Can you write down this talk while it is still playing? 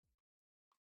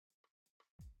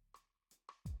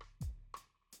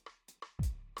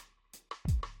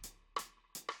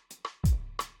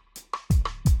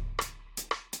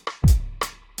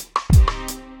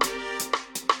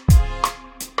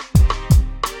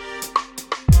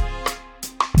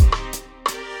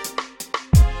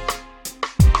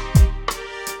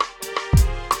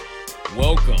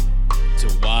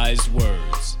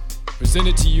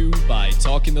Presented to you by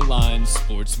Talking the Line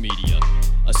Sports Media,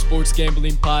 a sports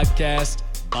gambling podcast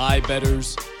by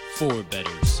bettors for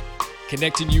bettors,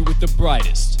 connecting you with the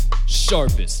brightest,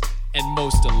 sharpest, and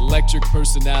most electric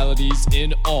personalities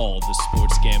in all the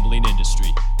sports gambling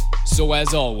industry. So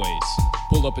as always,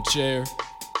 pull up a chair,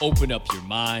 open up your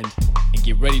mind, and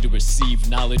get ready to receive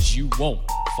knowledge you won't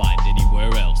find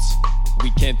anywhere else.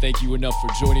 We can't thank you enough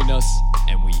for joining us,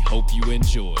 and we hope you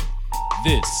enjoy.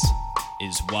 This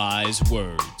is Wise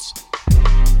Words.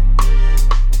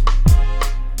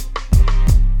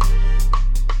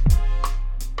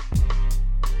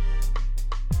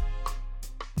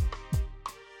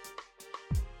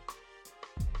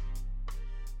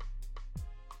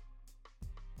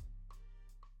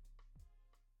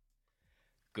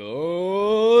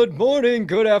 Good morning,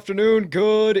 good afternoon,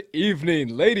 good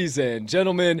evening, ladies and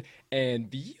gentlemen, and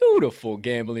beautiful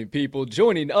gambling people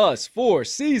joining us for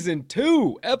Season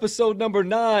 2, Episode number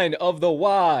 9 of the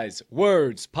Wise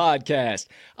Words Podcast.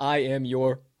 I am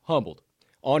your humbled,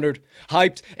 honored,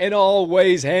 hyped, and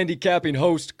always handicapping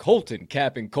host, Colton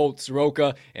Capping Colt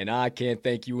Soroka, and I can't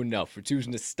thank you enough for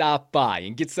choosing to stop by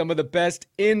and get some of the best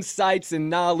insights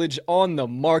and knowledge on the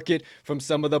market from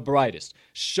some of the brightest,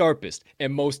 sharpest,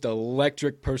 and most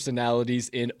electric personalities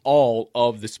in all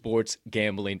of the sports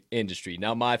gambling industry.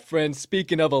 Now, my friends,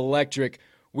 speaking of electric,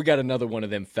 we got another one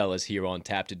of them fellas here on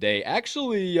tap today.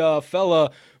 Actually, a fella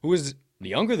who is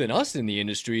younger than us in the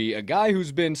industry, a guy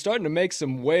who's been starting to make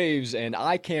some waves, and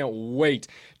I can't wait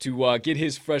to get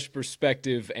his fresh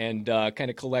perspective and kind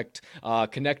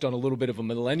of connect on a little bit of a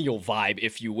millennial vibe,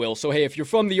 if you will. So, hey, if you're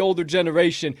from the older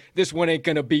generation, this one ain't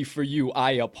going to be for you.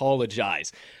 I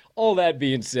apologize. All that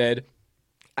being said,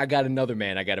 I got another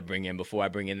man I got to bring in before I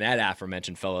bring in that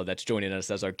aforementioned fellow that's joining us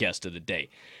as our guest of the day.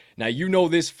 Now, you know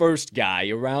this first guy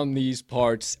around these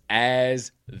parts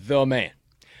as the man,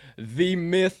 the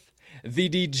myth, the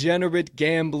degenerate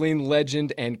gambling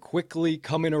legend, and quickly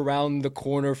coming around the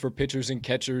corner for pitchers and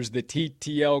catchers, the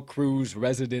TTL Crew's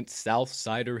resident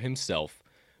Southsider himself,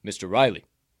 Mr. Riley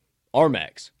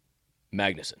Armags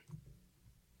Magnuson.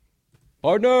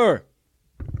 Partner,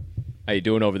 how you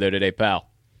doing over there today, pal?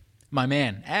 My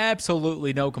man,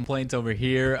 absolutely no complaints over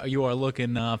here. You are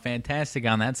looking fantastic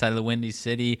on that side of the Windy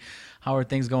City. How are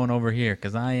things going over here?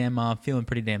 Because I am feeling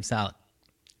pretty damn solid.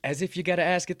 As if you got to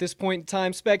ask at this point in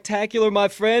time, spectacular, my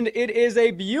friend. It is a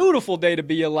beautiful day to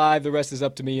be alive. The rest is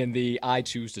up to me and the I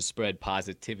choose to spread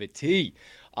positivity.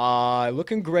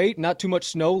 Looking great. Not too much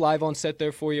snow live on set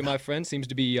there for you, my friend. Seems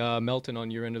to be melting on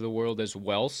your end of the world as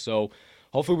well. So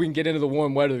hopefully we can get into the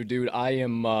warm weather, dude.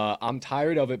 I'm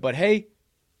tired of it. But hey,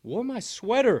 wore my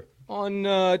sweater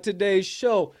on today's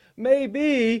show.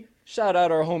 Maybe, shout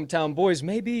out our hometown boys,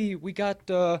 maybe we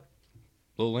got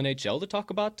little NHL to talk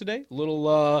about today,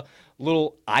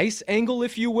 little ice angle,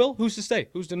 if you will. Who's to say?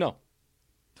 Who's to know?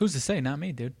 Who's to say? Not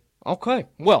me, dude. Okay,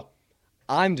 well,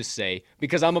 I'm to say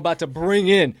because I'm about to bring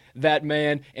in that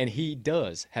man, and he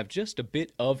does have just a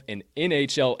bit of an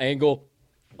NHL angle.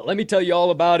 But let me tell you all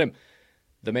about him.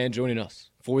 The man joining us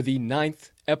for the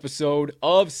 9th episode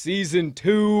of Season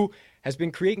 2 has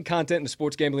been creating content in the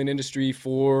sports gambling industry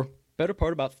for better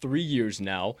part about 3 years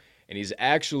now. And he's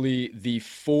actually the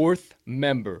 4th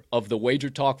member of the Wager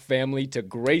Talk family to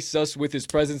grace us with his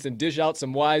presence and dish out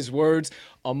some wise words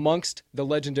amongst the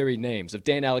legendary names of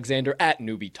Dan Alexander at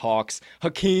Newbie Talks,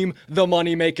 Hakeem the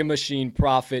Money-Making Machine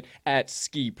Prophet at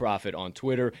Ski Prophet on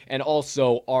Twitter, and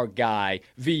also our guy,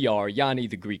 VR, Yanni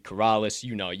the Greek Corrales.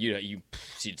 You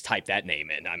type that name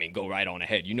in. I mean, go right on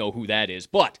ahead. You know who that is.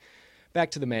 But back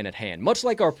to the man at hand. Much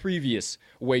like our previous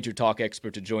Wager Talk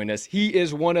expert to join us, he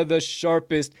is one of the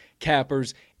sharpest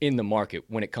cappers in the market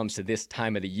when it comes to this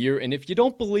time of the year. And if you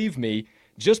don't believe me,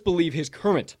 just believe his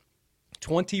current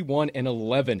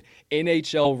 21-11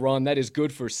 NHL run. That is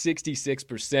good for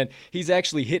 66%. He's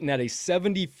actually hitting at a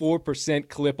 74%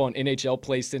 clip on NHL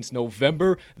plays since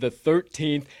November the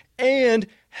 13th. And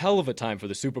hell of a time for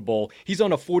the Super Bowl. He's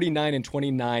on a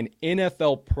 49-29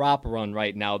 NFL prop run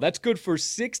right now. That's good for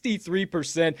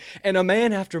 63%. And a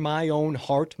man after my own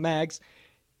heart, Mags,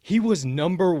 he was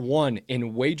number 1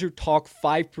 in Wager Talk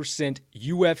 5%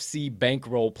 UFC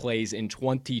bankroll plays in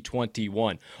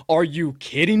 2021. Are you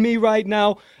kidding me right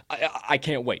now? I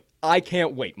can't wait. I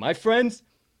can't wait. My friends,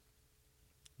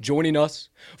 joining us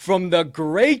from the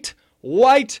Great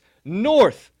White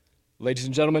North, ladies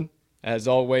and gentlemen, as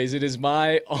always, it is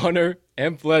my honor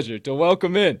and pleasure to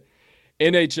welcome in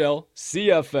NHL,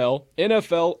 CFL,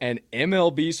 NFL, and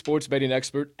MLB sports betting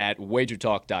expert at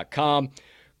WagerTalk.com,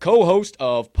 co-host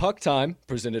of Puck Time,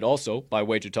 presented also by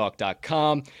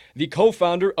WagerTalk.com, the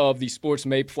co-founder of the Sports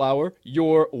Mayflower,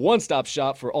 your one-stop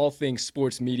shop for all things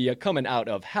sports media coming out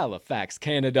of Halifax,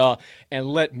 Canada. And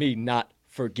let me not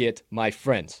forget my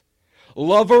friends.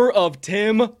 Lover of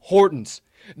Tim Hortons,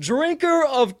 drinker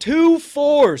of 2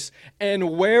 4s,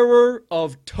 and wearer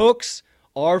of Tooks,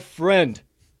 our friend,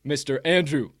 Mr.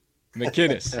 Andrew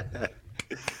McKinnis.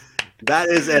 That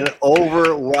is an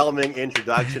overwhelming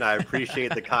introduction. I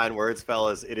appreciate the kind words,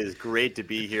 fellas. It is great to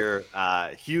be here.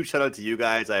 Huge shout out to you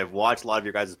guys. I've watched a lot of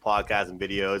your guys' podcasts and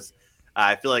videos.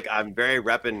 I feel like I'm very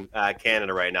repping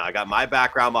Canada right now. I got my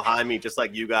background behind me, just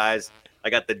like you guys. I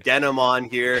got the denim on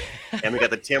here, and we got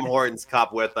the Tim Hortons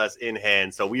cup with us in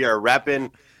hand. So we are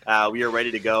repping. We are ready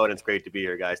to go, and it's great to be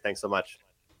here, guys. Thanks so much.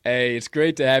 Hey, it's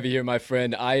great to have you here, my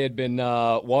friend. I had been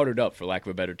watered up, for lack of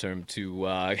a better term,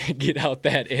 to get out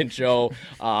that intro.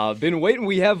 Been waiting.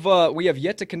 We have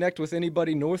yet to connect with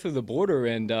anybody north of the border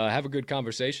and have a good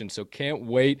conversation. So can't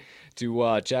wait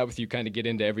to chat with you, kind of get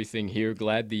into everything here.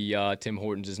 Glad the Tim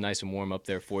Hortons is nice and warm up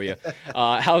there for you.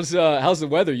 How's the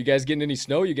weather? You guys getting any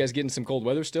snow? You guys getting some cold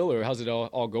weather still, or how's it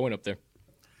all going up there?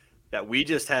 Yeah, we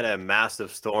just had a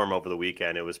massive storm over the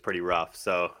weekend. It was pretty rough.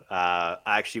 So I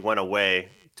actually went away,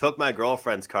 took my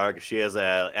girlfriend's car because she has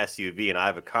a SUV and I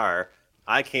have a car.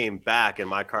 I came back and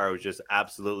my car was just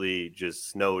absolutely just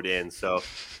snowed in. So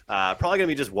probably going to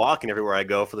be just walking everywhere I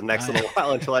go for the next little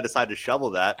while until I decide to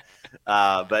shovel that.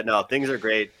 But no, things are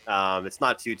great. It's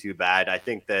not too bad. I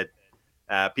think that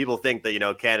people think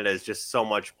that, Canada is just so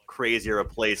much crazier a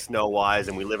place snow-wise,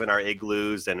 and we live in our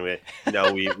igloos and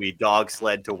we dog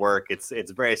sled to work.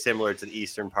 It's very similar to the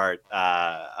eastern part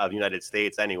of the United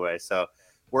States anyway. So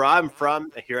where I'm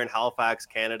from here in Halifax,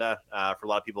 Canada, for a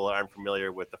lot of people that aren't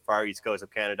familiar with the far east coast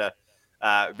of Canada,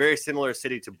 very similar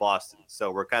city to Boston.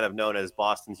 So we're kind of known as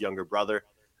Boston's younger brother.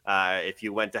 If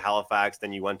you went to Halifax,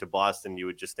 then you went to Boston, you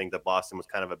would just think that Boston was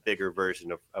kind of a bigger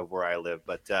version of where I live.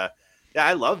 But yeah,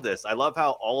 I love this. I love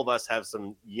how all of us have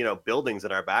some, buildings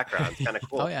in our background. It's kind of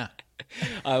cool. Oh, yeah.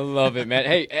 I love it, man.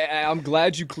 Hey, I'm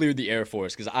glad you cleared the air for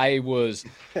us because I was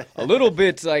a little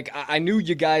bit like I knew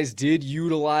you guys did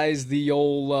utilize the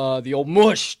old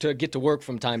mush to get to work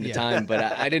from time to time, but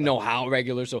I didn't know how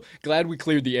regular. So glad we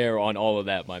cleared the air on all of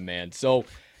that, my man. So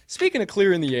speaking of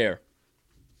clearing the air,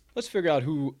 let's figure out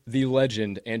who the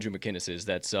legend Andrew McKinnis is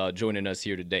that's joining us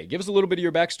here today. Give us a little bit of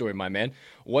your backstory, my man.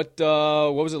 What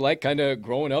was it like kind of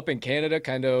growing up in Canada,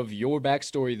 kind of your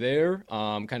backstory there,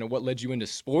 kind of what led you into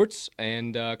sports,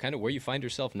 and kind of where you find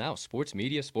yourself now, sports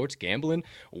media, sports gambling,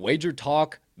 Wager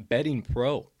Talk, betting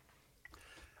pro.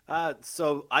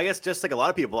 So I guess just like a lot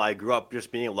of people, I grew up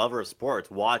just being a lover of sports,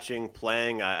 watching,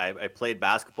 playing. I played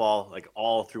basketball like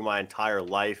all through my entire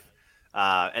life.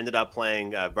 Ended up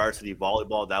playing varsity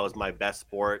volleyball. That was my best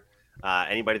sport.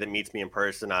 Anybody that meets me in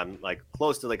person, I'm like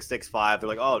close to like 6'5". They're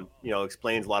like, oh,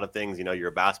 explains a lot of things. You're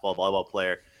a basketball, volleyball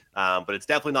player. But it's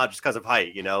definitely not just because of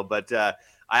height, But I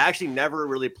actually never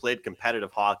really played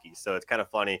competitive hockey. So it's kind of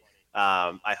funny.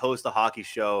 I host a hockey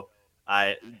show.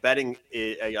 Betting,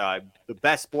 the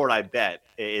best sport I bet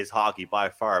is hockey by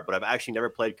far. But I've actually never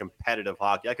played competitive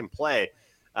hockey. I can play,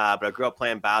 but I grew up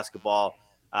playing basketball.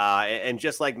 And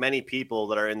just like many people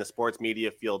that are in the sports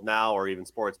media field now, or even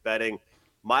sports betting,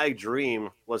 my dream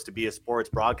was to be a sports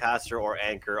broadcaster or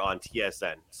anchor on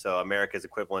TSN, so America's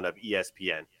equivalent of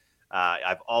ESPN.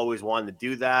 I've always wanted to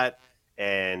do that.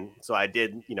 And so I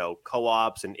did,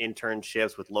 co-ops and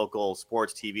internships with local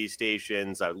sports TV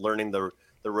stations, learning the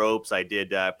ropes. I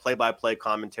did play-by-play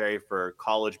commentary for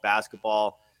college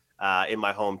basketball in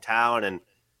my hometown. And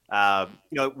I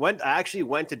actually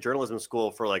went to journalism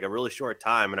school for like a really short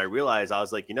time, and I realized I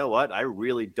was like, you know what? I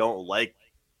really don't like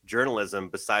journalism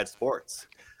besides sports.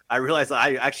 I realized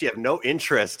I actually have no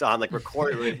interest on like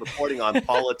reporting on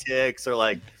politics or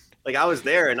like I was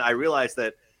there, and I realized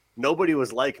that nobody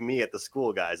was like me at the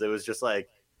school, guys. It was just like,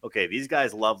 okay, these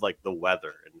guys love like the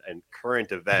weather and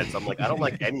current events. I'm like, I don't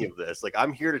like any of this. Like,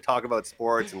 I'm here to talk about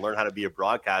sports and learn how to be a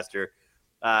broadcaster.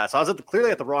 So I was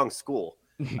clearly at the wrong school.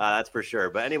 That's for sure.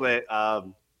 But anyway,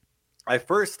 I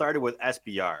first started with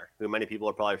SBR, who many people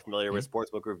are probably familiar with,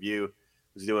 Sportsbook Review. I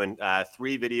was doing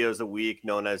 3 videos a week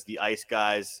known as the Ice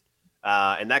Guys.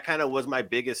 And that kind of was my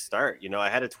biggest start. I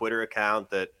had a Twitter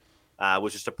account that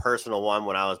was just a personal one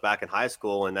when I was back in high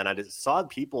school. And then I just saw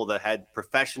people that had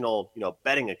professional,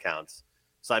 betting accounts.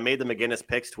 So I made the McGinnis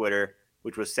Picks Twitter,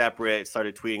 which was separate,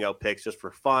 started tweeting out picks just for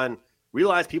fun.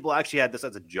 Realized people actually had this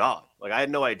as a job. Like, I had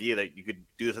no idea that you could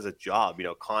do this as a job,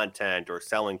 content or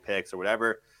selling picks or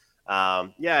whatever.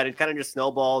 And it kind of just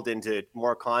snowballed into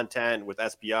more content with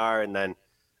SBR. And then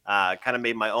kind of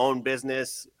made my own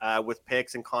business with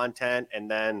picks and content. And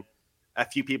then a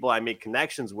few people I made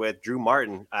connections with, Drew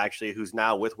Martin, actually, who's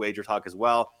now with Wager Talk as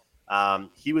well.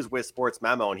 He was with Sports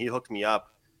Memo and he hooked me up.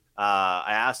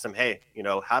 I asked him, hey,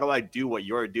 how do I do what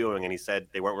you're doing? And he said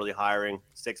they weren't really hiring.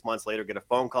 6 months later, get a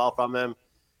phone call from him.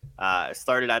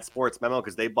 Started at Sports Memo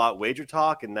because they bought Wager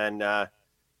Talk, and then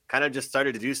kind of just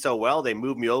started to do so well. They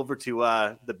moved me over to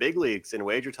the big leagues in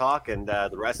Wager Talk, and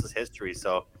the rest is history.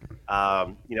 So,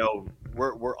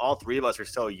 we're all three of us are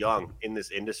so young in this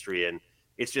industry, and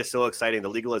it's just so exciting. The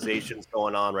legalization's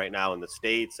going on right now in the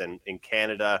States and in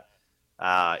Canada.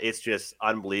 It's just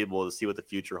unbelievable to see what the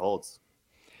future holds.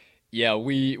 Yeah,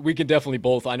 we can definitely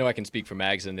both. I know I can speak for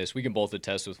Mags in this. We can both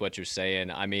attest with what you're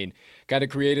saying. I mean, kind of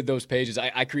created those pages.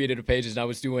 I created a pages, and I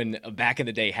was doing back in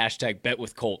the day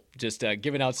 #BetWithColt, just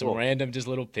giving out some random just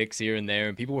little picks here and there,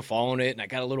 and people were following it, and I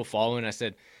got a little following. I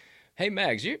said, hey,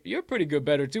 Mags, you're a pretty good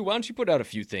bettor too. Why don't you put out a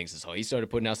few things? And so he started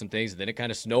putting out some things, and then it kind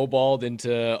of snowballed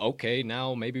into, okay,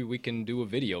 now maybe we can do a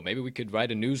video. Maybe we could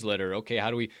write a newsletter. Okay,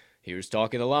 how do we... Here's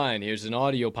Talking the Line. Here's an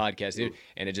audio podcast.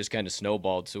 And it just kind of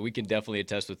snowballed. So we can definitely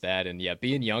attest with that. And yeah,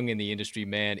 being young in the industry,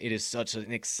 man, it is such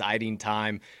an exciting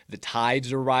time. The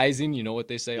tides are rising. You know what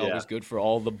they say, always good for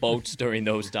all the boats during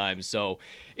those times. So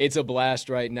it's a blast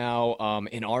right now.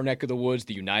 In our neck of the woods,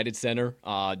 the United Center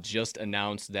just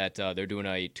announced that they're doing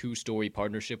a 2-story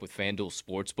partnership with FanDuel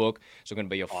Sportsbook. So going to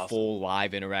be a full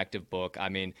live interactive book. I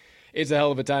mean, it's a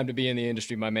hell of a time to be in the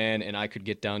industry, my man, and I could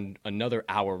get down another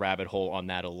hour rabbit hole on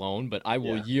that alone, but I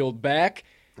will yield back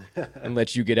and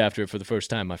let you get after it for the first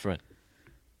time, my friend.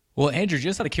 Well, Andrew,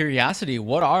 just out of curiosity,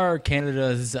 what are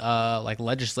Canada's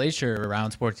legislature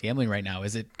around sports gambling right now?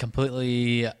 Is it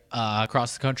completely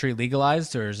across the country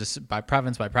legalized, or is this by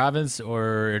province,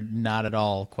 or not at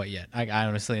all quite yet? I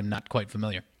honestly am not quite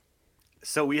familiar.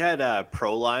 So we had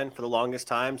ProLine for the longest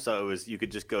time. So it was, you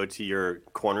could just go to your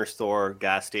corner store,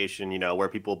 gas station, where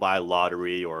people buy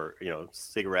lottery or,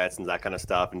 cigarettes and that kind of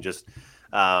stuff. And just,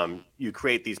 you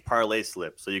create these parlay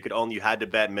slips. So you had to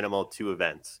bet minimal 2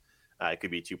 events. It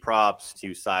could be 2 props,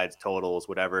 2 sides, totals,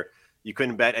 whatever. You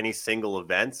couldn't bet any single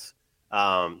events.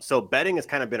 So betting has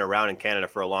kind of been around in Canada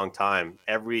for a long time.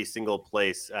 Every single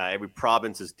place, every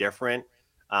province is different.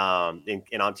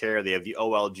 In Ontario, they have the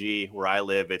OLG. Where I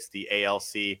live, it's the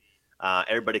ALC.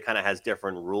 Everybody kind of has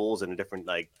different rules and a different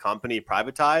company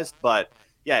privatized. But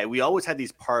yeah, we always had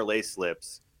these parlay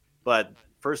slips. But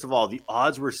first of all, the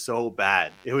odds were so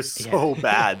bad. It was so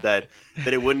bad that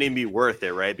it wouldn't even be worth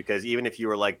it, right? Because even if you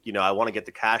were I want to get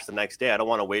the cash the next day, I don't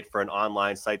want to wait for an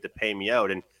online site to pay me out.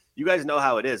 And you guys know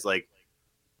how it is.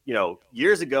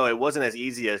 Years ago, it wasn't as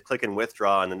easy as click and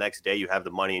withdraw, and the next day you have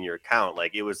the money in your account.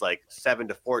 It was 7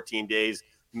 to 14 days.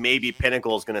 Maybe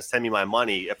Pinnacle is going to send me my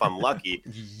money if I'm lucky,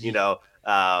 So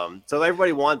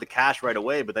everybody wanted the cash right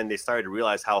away, but then they started to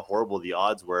realize how horrible the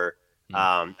odds were.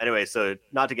 Anyway, so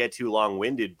not to get too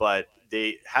long-winded, but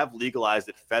they have legalized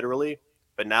it federally,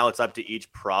 but now it's up to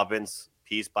each province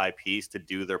piece by piece to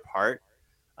do their part.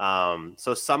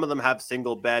 So some of them have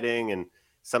single betting, and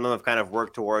some of them have kind of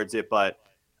worked towards it, but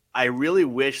I really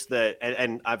wish that,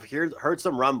 and I've heard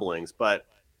some rumblings, but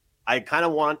I kind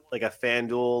of want a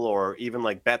FanDuel or even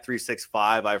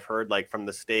Bet365. I've heard from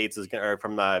the States or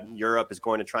from Europe is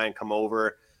going to try and come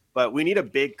over, but we need a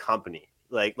big company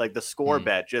like the Score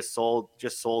Bet just sold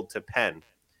to Penn,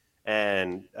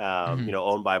 and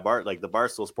owned by the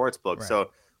Barstool Sportsbook. Right.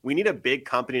 So we need a big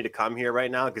company to come here right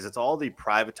now, because it's all the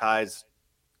privatized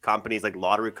companies,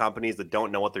 lottery companies, that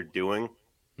don't know what they're doing.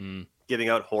 Giving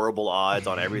out horrible odds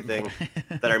on everything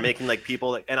that are making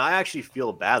people and I actually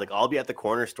feel bad. I'll be at the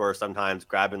corner store sometimes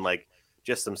grabbing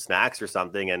just some snacks or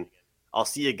something, and I'll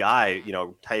see a guy,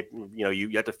 type, you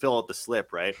have to fill out the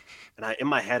slip, right? And in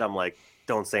my head, I'm like,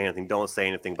 don't say anything.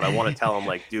 But I want to tell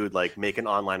him dude, make an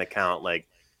online account.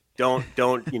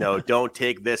 Don't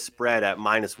take this spread at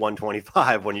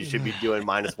 -125 when you should be doing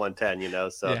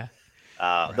 -110, So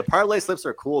the parlay slips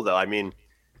are cool though. I mean,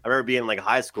 I remember being in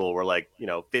high school, we're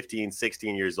 15,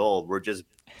 16 years old. We're just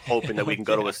hoping that we can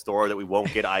go to a store that we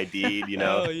won't get ID'd,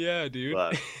 Oh yeah, dude.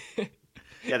 But,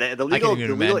 yeah, the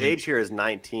legal age here is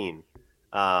 19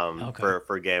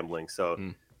 for gambling.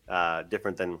 So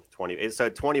different than 20. So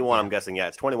 21, I'm guessing,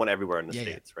 it's 21 everywhere in the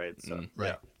States, right? So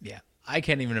right. Yeah. I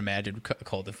can't even imagine,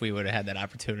 Colt, if we would have had that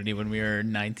opportunity when we were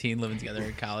 19 living together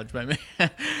in college.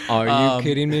 Are you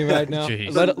kidding me right now?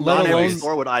 Let alone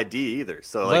store with ID either.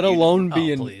 So let alone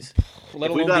be in. Please.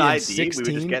 let If we alone got being ID, we would just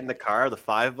 16. get in the car, the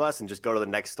 5 of us, and just go to the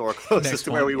next store closest Next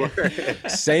to where one. we were.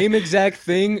 Same exact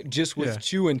thing, just with Yeah.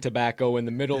 chewing tobacco in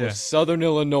the middle Yeah. of Southern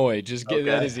Illinois. Just get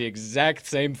that Okay. is the exact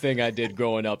same thing I did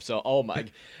growing up. So, oh my,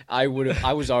 I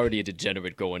was already a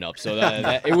degenerate growing up. So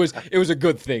it was a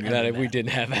good thing that we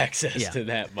didn't have access Yeah. to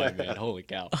that, my man. Holy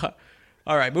cow.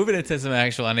 All right, moving into some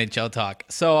actual NHL talk.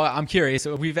 So I'm curious.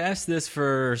 We've asked this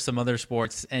for some other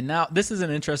sports, and now this is an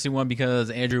interesting one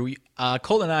because Andrew,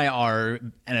 Cole and I are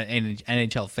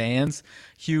NHL fans,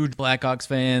 huge Blackhawks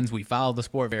fans. We follow the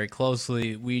sport very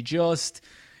closely.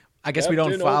 I guess we don't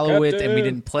Captain, oh, follow it, and we Captain.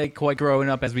 didn't play quite growing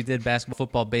up as we did basketball,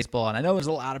 football, baseball. And I know there's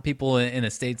a lot of people in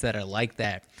the States that are like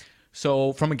that.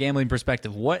 So from a gambling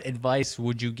perspective, what advice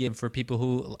would you give for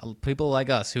people like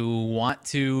us who want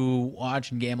to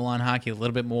watch and gamble on hockey a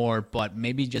little bit more, but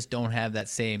maybe just don't have that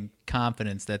same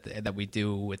confidence that we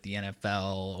do with the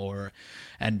NFL or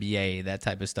NBA, that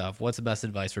type of stuff? What's the best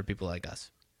advice for people like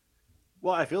us?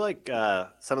 Well, I feel like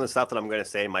some of the stuff that I'm going to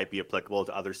say might be applicable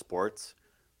to other sports,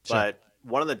 but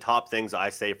one of the top things I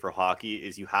say for hockey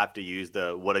is you have to use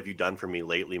the "what have you done for me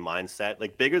lately" mindset,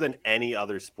 like bigger than any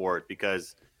other sport,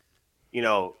 because in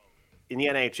the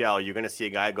NHL, you're going to see a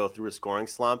guy go through a scoring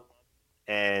slump,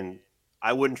 and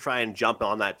I wouldn't try and jump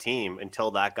on that team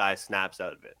until that guy snaps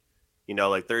out of it.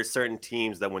 Like there's certain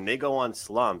teams that when they go on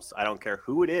slumps, I don't care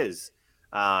who it is.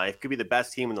 It could be the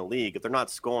best team in the league. If they're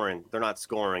not scoring,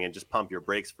 and just pump your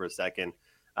brakes for a second.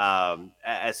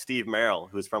 As Steve Merrill,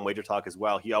 who's from Wager Talk as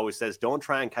well, he always says, don't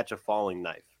try and catch a falling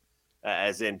knife,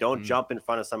 as in don't jump in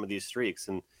front of some of these streaks.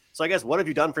 And so I guess what have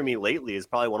you done for me lately is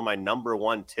probably one of my number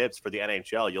one tips for the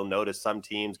NHL. You'll notice some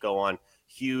teams go on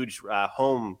huge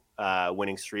home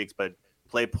winning streaks, but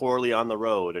play poorly on the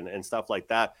road and stuff like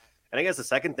that. And I guess the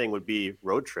second thing would be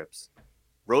road trips.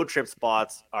 Road trip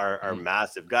spots are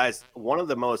massive. Guys, one of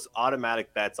the most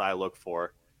automatic bets I look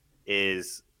for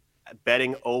is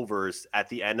betting overs at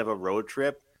the end of a road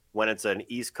trip when it's an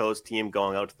East Coast team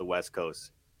going out to the West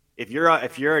Coast. If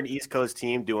you're an East Coast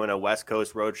team doing a West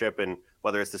Coast road trip, and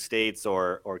whether it's the States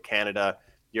or Canada,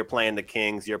 you're playing the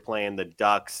Kings, you're playing the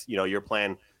Ducks, you're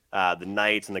playing the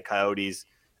Knights and the Coyotes.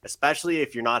 Especially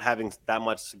if you're not having that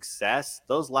much success,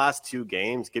 those last two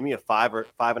games, give me a 5 or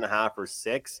 5.5 or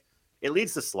 6. It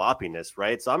leads to sloppiness,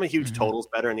 right? So I'm a huge totals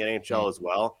bettor in the NHL as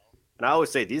well. And I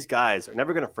always say these guys are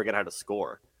never going to forget how to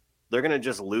score. They're going to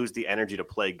just lose the energy to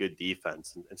play good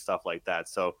defense and stuff like that.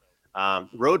 So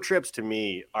road trips to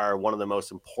me are one of the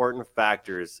most important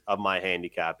factors of my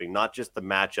handicapping, not just the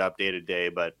matchup day to day,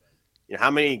 but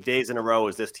how many days in a row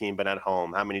has this team been at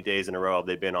home? How many days in a row have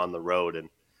they been on the road? And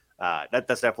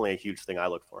that's definitely a huge thing I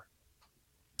look for.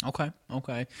 Okay.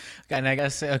 And I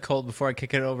guess, Colt, before I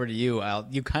kick it over to you,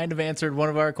 you kind of answered one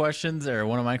of our questions, or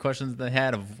one of my questions that I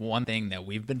had, of one thing that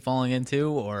we've been falling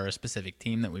into, or a specific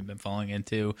team that we've been falling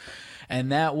into.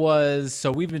 And that was,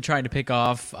 so we've been trying to pick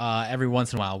off every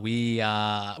once in a while. We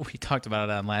talked about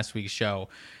it on last week's show.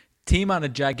 Team on a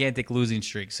gigantic losing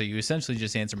streak. So you essentially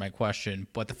just answered my question.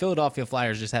 But the Philadelphia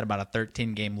Flyers just had about a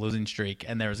 13-game losing streak,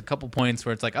 and there was a couple points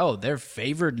where it's like, oh, they're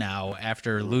favored now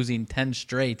after losing 10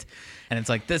 straight, and it's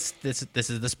like this is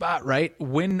the spot, right?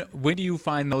 When do you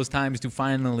find those times to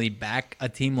finally back a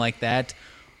team like that,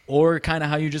 or kind of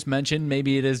how you just mentioned,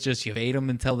 maybe it is just you fade them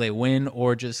until they win,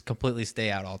 or just completely stay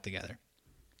out altogether?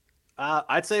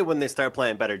 I'd say when they start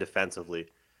playing better defensively.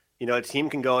 A team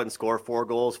can go out and score 4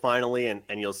 goals finally, and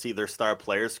you'll see their star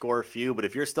players score a few. But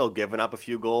if you're still giving up a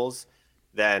few goals,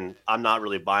 then I'm not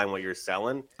really buying what you're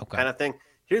selling, kind of thing.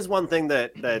 Here's one thing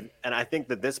that, and I think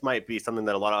that this might be something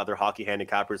that a lot of other hockey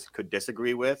handicappers could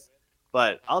disagree with.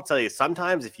 But I'll tell you,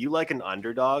 sometimes if you like an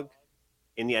underdog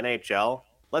in the NHL,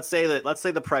 let's say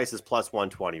the price is plus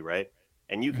 120, right?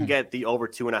 And you can get the over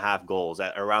 2.5 goals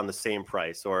at around the same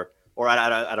price, or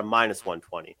at a minus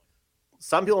 120.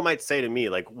 Some people might say to me,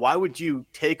 like, why would you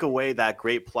take away that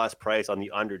great plus price on the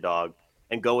underdog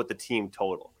and go with the team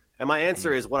total? And my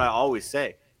answer is what I always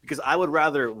say, because I would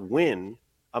rather win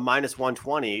a minus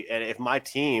 120. And if my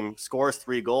team scores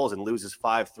 3 goals and loses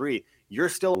 5-3, you're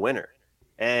still a winner.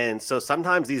 And so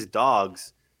sometimes these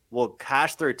dogs will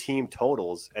cash their team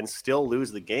totals and still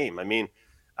lose the game. I mean,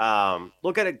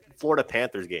 look at Florida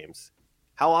Panthers games.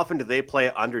 How often do they play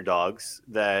underdogs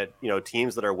that,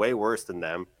 teams that are way worse than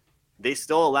them? They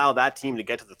still allow that team to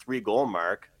get to the 3-goal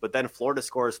mark, but then Florida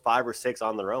scores 5 or 6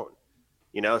 on their own.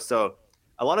 So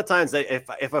a lot of times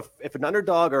if an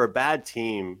underdog or a bad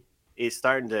team is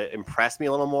starting to impress me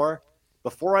a little more,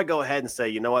 before I go ahead and say,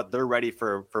 you know what, they're ready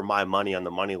for my money on the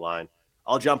money line,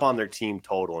 I'll jump on their team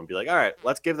total and be like, all right,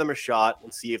 let's give them a shot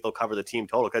and see if they'll cover the team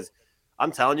total. Because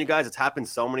I'm telling you guys, it's happened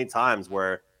so many times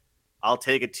where I'll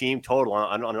take a team total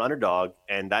on an underdog,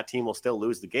 and that team will still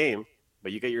lose the game,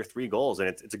 but you get your 3 goals, and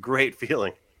it's a great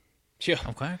feeling. Yeah.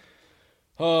 Okay.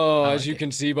 Oh, I as like you it.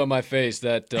 can see by my face,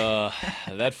 that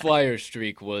that flyer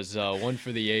streak was one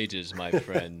for the ages, my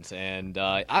friends. And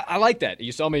I like that.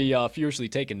 You saw me furiously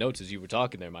taking notes as you were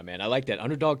talking there, my man. I like that.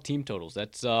 Underdog team totals.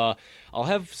 That's I'll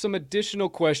have some additional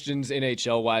questions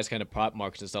NHL-wise, kind of prop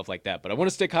markets and stuff like that. But I want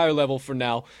to stick higher level for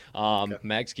now. Okay.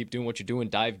 Max, keep doing what you're doing.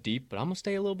 Dive deep. But I'm going to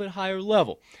stay a little bit higher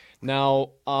level.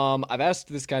 Now, I've asked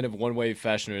this kind of one way,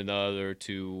 fashion, or another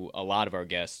to a lot of our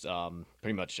guests,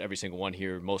 pretty much every single one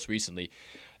here most recently.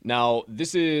 Now,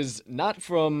 this is not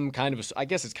from kind of, I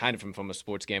guess it's kind of from a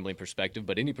sports gambling perspective,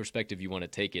 but any perspective you want to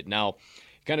take it. Now,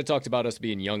 you kind of talked about us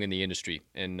being young in the industry,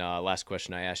 and last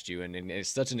question I asked you, and it's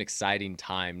such an exciting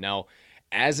time. Now,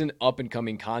 as an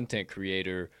up-and-coming content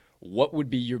creator, what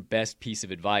would be your best piece of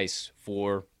advice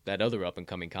for that other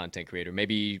up-and-coming content creator?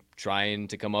 Maybe trying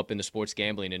to come up in the sports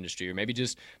gambling industry, or maybe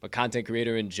just a content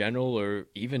creator in general, or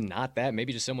even not that,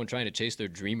 maybe just someone trying to chase their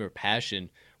dream or passion.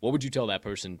 What would you tell that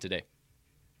person today?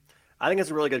 I think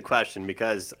it's a really good question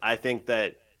because I think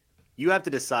that you have to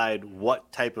decide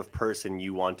what type of person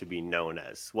you want to be known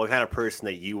as, what kind of person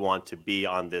that you want to be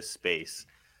on this space.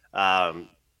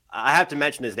 I have to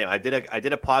mention his name. I did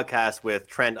a podcast with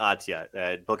Trent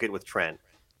Atia, Book It with Trent,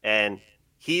 and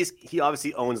he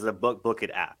obviously owns the Book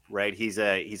It app, right? He's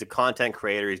a content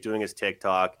creator. He's doing his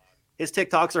TikTok. His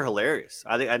TikToks are hilarious.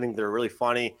 I think they're really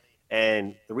funny.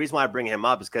 And the reason why I bring him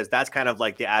up is because that's kind of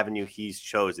like the avenue he's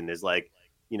chosen is like,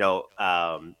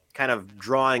 kind of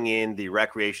drawing in the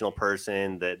recreational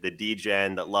person, the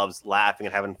DGen that loves laughing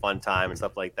and having fun time and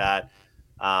stuff like that.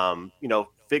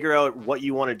 Figure out what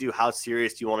you want to do. How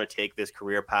serious do you want to take this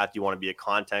career path? Do you want to be a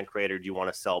content creator? Do you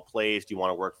want to sell plays? Do you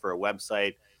want to work for a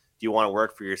website? Do you want to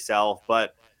work for yourself?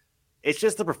 But it's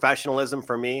just the professionalism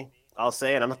for me, I'll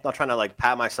say, and I'm not trying to like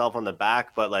pat myself on the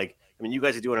back, but like, I mean, you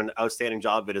guys are doing an outstanding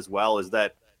job of it as well, is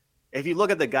that if you look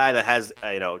at the guy that has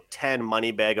 10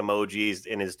 money bag emojis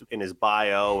in his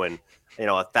bio and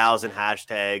 1,000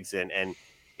 hashtags and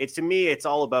it's, to me, it's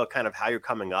all about kind of how you're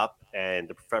coming up and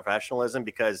the professionalism,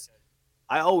 because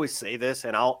I always say this,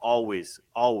 and I'll always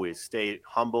stay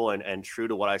humble and true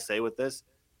to what I say with this,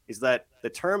 is that the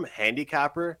term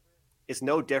handicapper is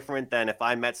no different than if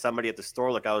I met somebody at the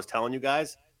store, like I was telling you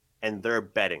guys, and they're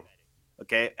betting.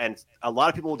 Okay. And a lot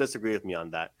of people will disagree with me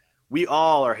on that. We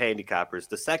all are handicappers.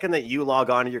 The second that you log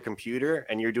onto your computer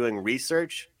and you're doing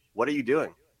research, what are you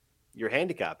doing? You're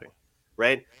handicapping,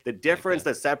 right? The difference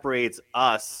that separates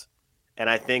us, and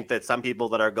I think that some people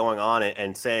that are going on it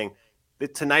and saying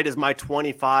that tonight is my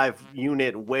 25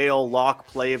 unit whale lock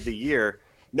play of the year,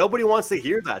 nobody wants to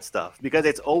hear that stuff because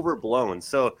it's overblown.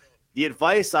 So the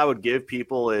advice I would give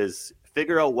people is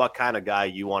figure out what kind of guy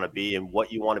you want to be and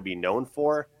what you want to be known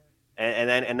for, and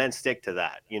then stick to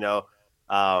that.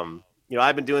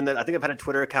 I've been doing that. I think I've had a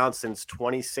Twitter account since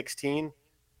 2016.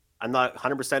 I'm not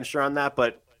 100% sure on that,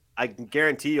 but I can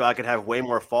guarantee you I could have way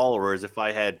more followers if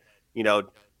I had,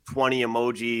 20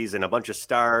 emojis and a bunch of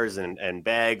stars and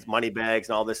bags, money bags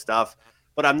and all this stuff.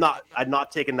 But I'm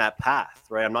not taking that path,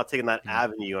 right? I'm not taking that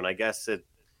avenue. And I guess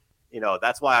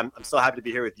that's why I'm so happy to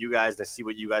be here with you guys and to see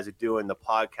what you guys are doing, the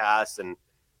podcast. And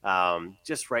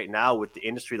just right now with the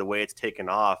industry, the way it's taken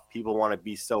off, people want to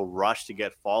be so rushed to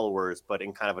get followers, but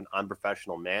in kind of an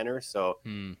unprofessional manner. So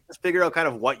just figure out kind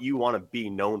of what you want to be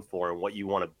known for and what you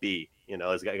want to be,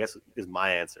 I guess is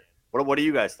my answer. What do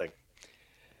you guys think?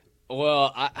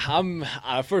 Well, I'm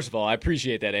first of all, I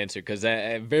appreciate that answer because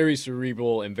very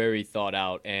cerebral and very thought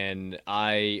out, and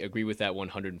I agree with that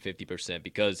 150%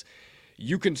 because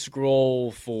you can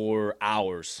scroll for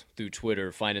hours through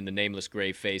Twitter finding the nameless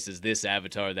gray faces, this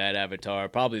avatar, that avatar,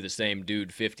 probably the same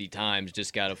dude 50 times,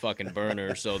 just got a fucking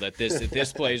burner so that if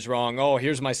this plays wrong, oh,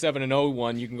 here's my 7-0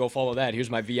 one, you can go follow that. Here's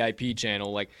my VIP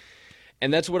channel, like.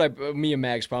 And that's what me and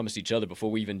Mags promised each other before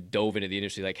we even dove into the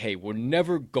industry. Like, hey, we're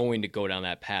never going to go down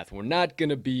that path. We're not going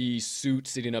to be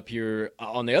suits sitting up here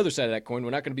on the other side of that coin.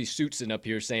 We're not going to be suits sitting up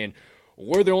here saying,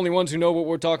 we're the only ones who know what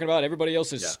we're talking about. Everybody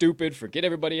else is stupid. Forget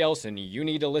everybody else, and you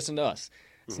need to listen to us.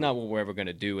 It's not what we're ever going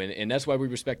to do. And that's why we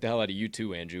respect the hell out of you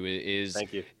too, Andrew,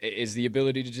 Thank you. is the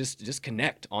ability to just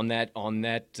connect on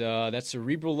that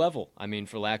cerebral level. I mean,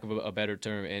 for lack of a better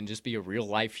term, and just be a real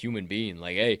life human being.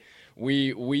 Like, hey,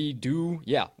 we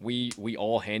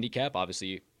all handicap.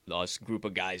 Obviously, us group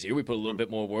of guys here, we put a little bit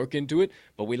more work into it,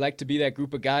 but we like to be that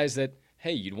group of guys that,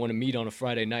 hey, you'd want to meet on a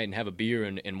Friday night and have a beer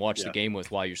and watch the game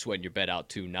with while you're sweating your bed out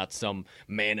too, not some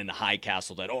man in the high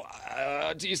castle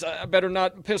that, geez, I better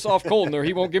not piss off Colton or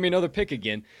he won't give me another pick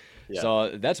again. Yeah.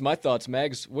 So that's my thoughts.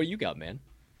 Mags, what you got, man?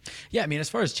 Yeah, I mean, as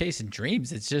far as chasing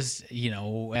dreams, it's just,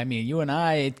 I mean, you and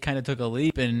I kind of took a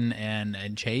leap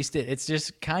and chased it. It's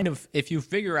just kind of, if you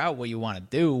figure out what you want to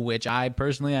do, which I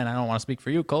personally, and I don't want to speak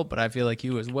for you, Colt, but I feel like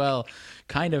you as well,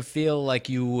 kind of feel like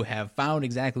you have found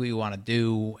exactly what you want to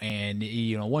do. And,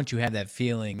 once you have that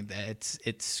feeling, that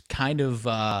it's kind of,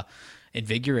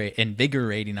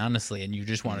 invigorating, honestly, and you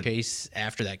just want to chase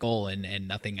after that goal and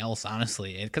nothing else,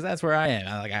 honestly, because that's where I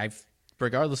am. I've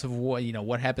regardless of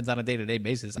what happens on a day-to-day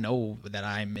basis, I know that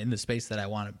I'm in the space that I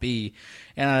want to be,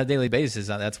 and on a daily basis,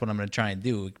 that's what I'm going to try and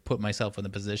do, put myself in the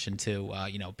position to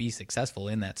be successful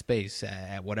in that space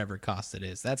at whatever cost it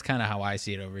is. That's kind of how I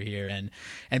see it over here,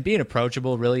 and being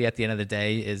approachable, really, at the end of the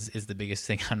day, is the biggest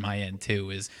thing on my end too.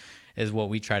 Is what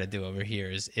we try to do over here.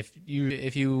 Is if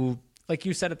you like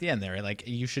you said at the end there, like,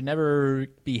 you should never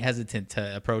be hesitant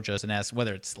to approach us and ask,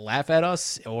 whether it's laugh at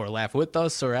us or laugh with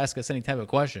us or ask us any type of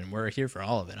question. We're here for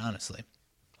all of it, honestly.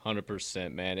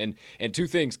 100%, man. And two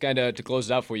things kind of to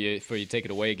close it out for you take it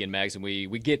away again, Mags, and we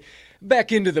get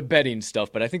back into the betting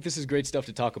stuff. But I think this is great stuff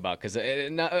to talk about because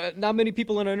not many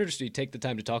people in our industry take the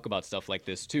time to talk about stuff like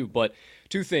this too. But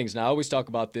two things. Now, I always talk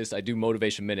about this. I do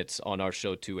motivation minutes on our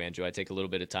show too, Andrew. I take a little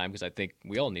bit of time because I think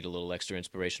we all need a little extra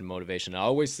inspiration and motivation. I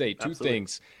always say two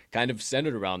things kind of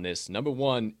centered around this. Number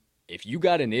one, if you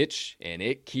got an itch and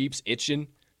it keeps itching,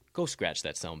 go scratch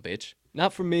that son bitch.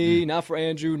 Not for me, not for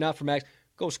Andrew, not for Max.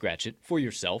 Go scratch it for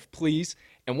yourself, please.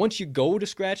 And once you go to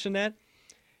scratching that,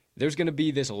 there's going to be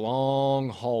this long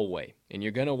hallway. And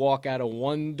you're going to walk out of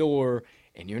one door,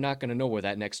 and you're not going to know where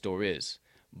that next door is.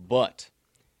 But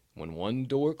when one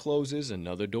door closes,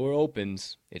 another door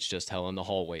opens. It's just hell in the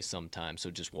hallway sometimes. So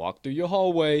just walk through your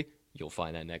hallway. You'll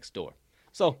find that next door.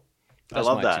 So that's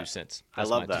my 2 cents.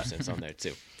 That's my 2 cents on there,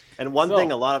 too. And one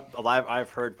thing a lot I've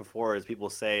heard before is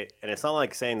people say, and it's not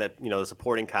like saying that, the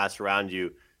supporting cast around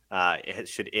you it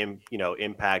should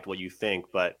impact what you think,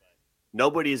 but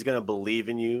nobody's going to believe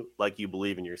in you like you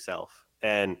believe in yourself.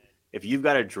 And if you've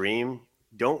got a dream,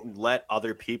 don't let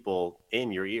other people in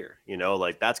your ear.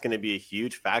 That's going to be a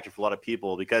huge factor for a lot of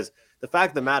people, because the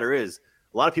fact of the matter is,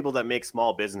 a lot of people that make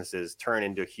small businesses turn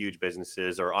into huge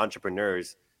businesses or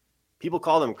entrepreneurs. People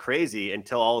call them crazy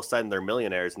until all of a sudden they're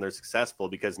millionaires and they're successful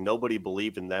because nobody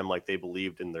believed in them like they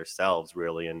believed in themselves,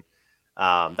 really. And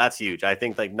that's huge. I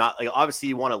think obviously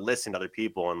you want to listen to other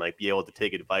people and be able to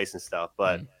take advice and stuff.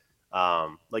 But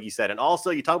like you said, and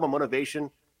also you talk about motivation.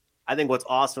 I think what's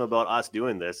awesome about us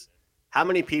doing this, how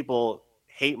many people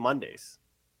hate Mondays?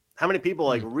 How many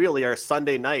people really are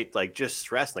Sunday night, just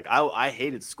stressed? I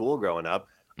hated school growing up.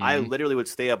 I literally would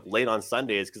stay up late on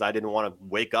Sundays because I didn't want to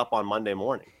wake up on Monday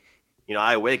morning.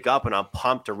 I wake up and I'm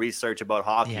pumped to research about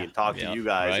hockey and talk to you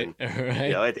guys.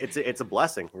 Right. And it's a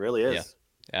blessing. It really is. Yeah.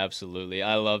 Absolutely.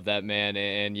 I love that, man.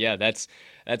 And yeah, that's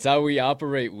how we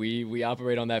operate. We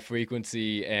operate on that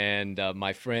frequency. And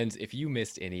my friends, if you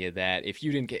missed any of that, if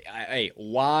you didn't get, hey,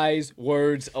 wise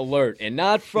words alert. And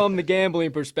not from the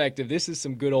gambling perspective. This is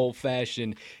some good old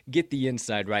fashioned get the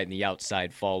inside right and the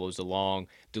outside follows along.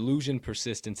 Delusion,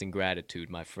 persistence, and gratitude,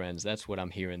 my friends. That's what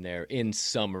I'm hearing there in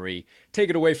summary. Take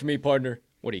it away from me, partner.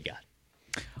 What do you got?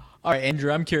 All right,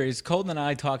 Andrew, I'm curious. Colton and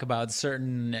I talk about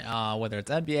certain, whether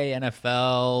it's NBA,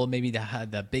 NFL, maybe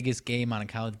the biggest game on a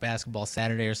college basketball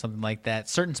Saturday or something like that,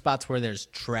 certain spots where there's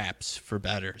traps for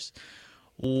bettors.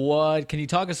 Can you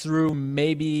talk us through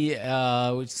maybe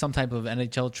some type of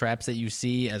NHL traps that you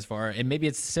see and maybe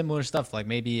it's similar stuff, like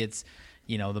maybe it's,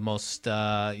 the most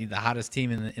the hottest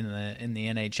team in the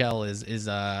NHL is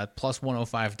a plus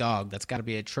 105 dog. That's got to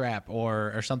be a trap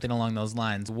or something along those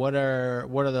lines. What are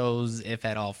those, if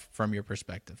at all, from your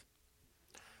perspective?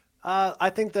 I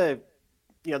think that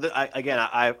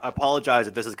I apologize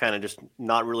if this is kind of just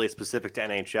not really specific to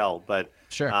NHL, but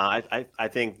sure. I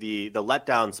think the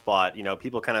letdown spot.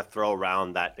 People kind of throw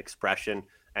around that expression,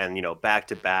 and back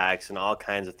to backs and all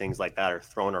kinds of things like that are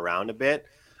thrown around a bit.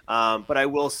 But I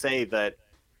will say that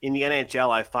in the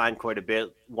NHL, I find quite a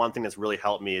bit. One thing that's really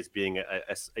helped me is being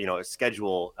a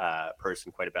schedule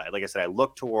person quite a bit. Like I said, I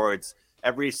look towards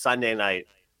every Sunday night.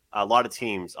 A lot of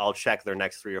teams, I'll check their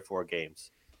next 3 or 4 games,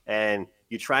 and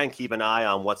you try and keep an eye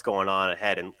on what's going on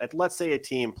ahead. And let's say a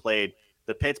team played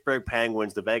the Pittsburgh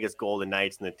Penguins, the Vegas Golden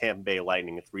Knights, and the Tampa Bay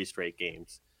Lightning in 3 straight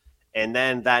games, and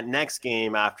then that next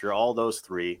game after all those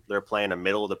 3, they're playing a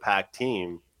middle of the pack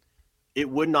team. It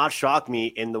would not shock me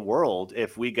in the world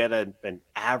if we get an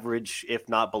average, if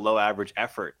not below average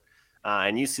effort.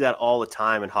 And you see that all the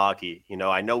time in hockey.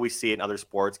 I know we see it in other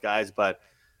sports, guys, but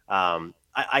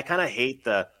I kind of hate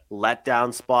the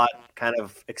letdown spot kind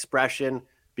of expression,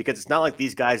 because it's not like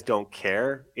these guys don't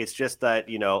care. It's just that,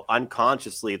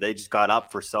 unconsciously they just got up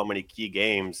for so many key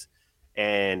games.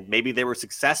 and maybe they were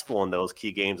successful in those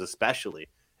key games, especially.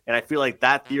 And I feel like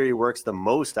that theory works the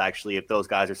most actually if those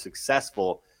guys are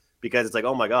successful, because it's like,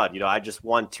 oh my God, I just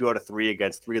won 2 out of 3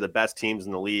 against 3 of the best teams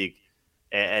in the league,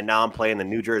 and now I'm playing the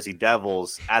New Jersey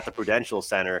Devils at the Prudential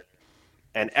Center,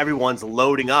 and everyone's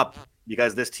loading up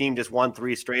because this team just won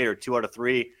 3 straight or 2 out of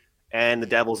 3, and the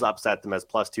Devils upset them as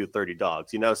plus 230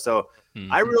 dogs. So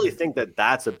I really think that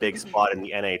that's a big spot in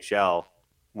the NHL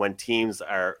when teams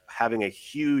are having a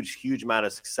huge amount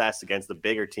of success against the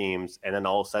bigger teams, and then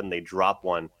all of a sudden they drop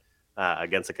one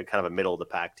against like a kind of a middle of the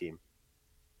pack team.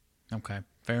 Okay.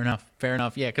 Fair enough.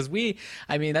 Yeah, because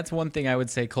that's one thing I would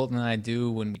say Colton and I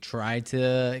do when we try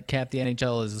to cap the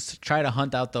NHL is try to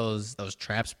hunt out those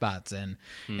trap spots, and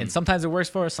sometimes it works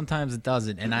for us, sometimes it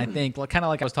doesn't. And I think, kind of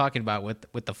like I was talking about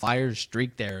with the Flyers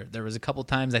streak, there was a couple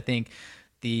times I think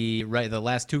the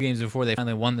last 2 games before they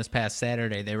finally won this past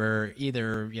Saturday, they were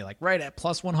either right at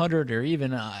plus 100 or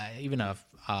even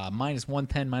a minus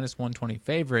 110, minus 120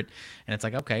 favorite, and it's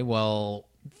like, okay, well,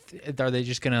 are they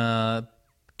just gonna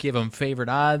give them favored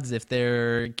odds if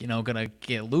they're gonna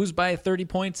lose by 30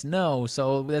 points? No.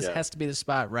 So this has to be the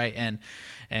spot, right? And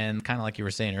kind of like you were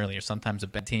saying earlier, sometimes a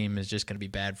bad team is just gonna be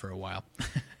bad for a while.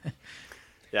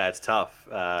 Yeah, it's tough.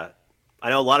 I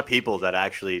know a lot of people that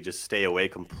actually just stay away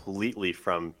completely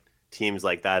from teams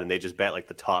like that, and they just bet like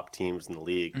the top teams in the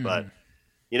league. But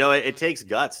it takes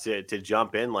guts to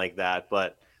jump in like that.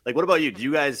 But like, what about you?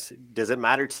 Does it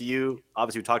matter to you?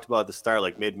 Obviously, we talked about at the start,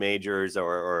 like mid majors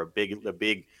or a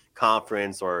big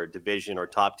conference or division or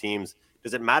top teams.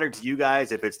 Does it matter to you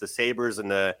guys if it's the Sabres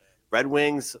and the Red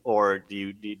Wings, or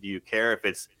do you care if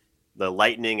it's the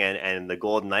Lightning and the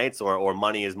Golden Knights, or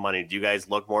money is money? Do you guys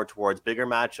look more towards bigger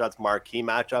matchups, marquee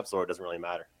matchups, or it doesn't really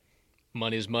matter?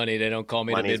 Money is money. They don't call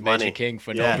me Money the is mid-major money. king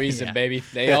for Yeah. no reason, baby.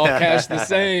 They all cash the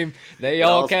same. They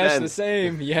all cash the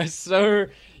same. Yes,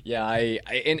 sir. Yeah,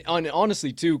 and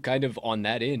honestly too, kind of on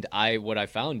that end, what I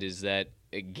found is that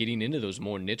getting into those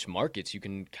more niche markets, you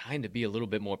can kind of be a little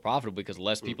bit more profitable because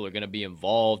less people are going to be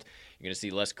involved. You're going to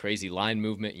see less crazy line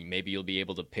movement. Maybe you'll be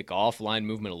able to pick off line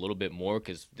movement a little bit more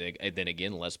because then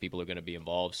again, less people are going to be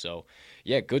involved. So,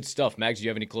 yeah, good stuff. Mags, do you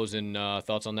have any closing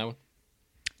thoughts on that one?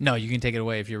 No, you can take it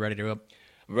away if you're ready to go.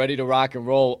 Ready to rock and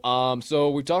roll.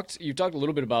 So you talked a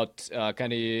little bit about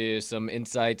kind of some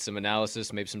insights, some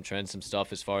analysis, maybe some trends, some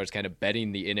stuff as far as kind of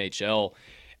betting the NHL.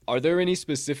 Are there any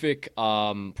specific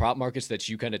prop markets that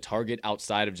you kind of target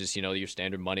outside of just, your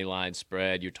standard money line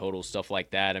spread, your total, stuff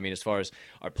like that? I mean, as far as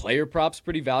are player props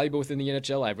pretty valuable within the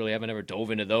NHL? I really haven't ever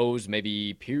dove into those.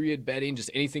 Maybe period betting, just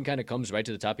anything kind of comes right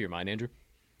to the top of your mind, Andrew?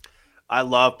 I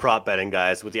love prop betting,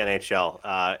 guys, with the NHL.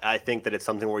 I think that it's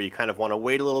something where you kind of want to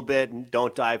wait a little bit and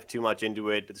don't dive too much into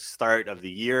it at the start of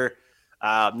the year.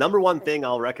 Number one thing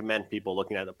I'll recommend people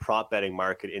looking at the prop betting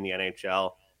market in the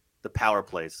NHL, the power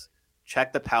plays.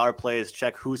 Check the power plays,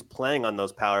 check who's playing on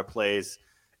those power plays.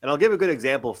 And I'll give a good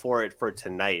example for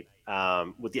tonight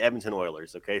with the Edmonton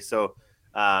Oilers. Okay, so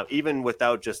even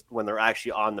without just when they're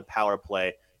actually on the power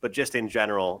play, but just in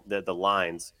general, the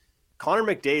lines. Connor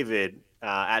McDavid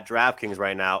at DraftKings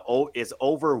right now is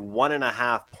over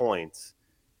 1.5 points,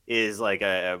 is like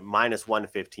a minus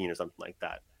 115 or something like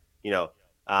that.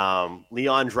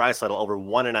 Leon Draisaitl over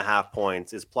 1.5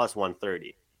 points is plus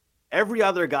 130. Every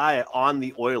other guy on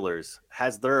the Oilers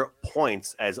has their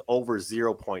points as over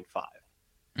 0.5.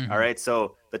 All right,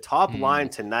 so the top line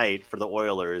tonight for the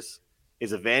Oilers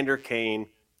is Evander Kane,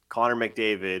 Connor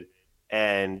McDavid,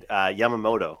 and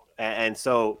Yamamoto. And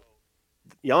so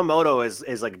Yamamoto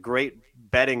is like a great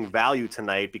betting value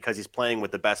tonight because he's playing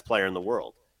with the best player in the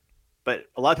world. But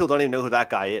a lot of people don't even know who that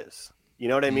guy is. You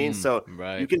know what I mean? So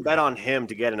you can bet on him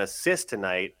to get an assist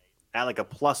tonight at like a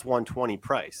plus 120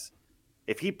 price.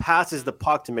 If he passes the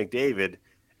puck to McDavid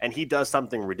and he does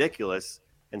something ridiculous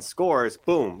and scores,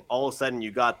 boom, all of a sudden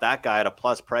you got that guy at a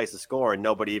plus price to score and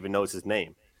nobody even knows his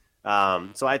name.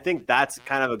 So I think that's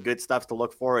kind of a good stuff to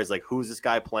look for, is like, who's this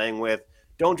guy playing with?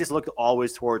 Don't just look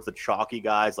always towards the chalky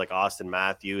guys like Austin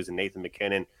Matthews and Nathan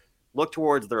McKinnon. Look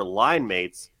towards their line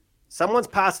mates. Someone's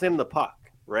passing him the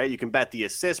puck, right? You can bet the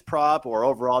assist prop or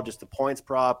overall just the points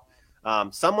prop.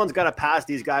 Someone's got to pass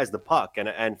these guys the puck.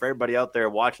 And for everybody out there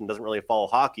watching doesn't really follow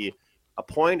hockey, a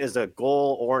point is a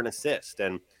goal or an assist.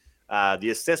 And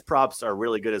the assist props are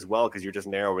really good as well because you're just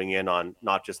narrowing in on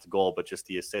not just the goal, but just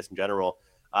the assist in general.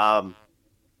 But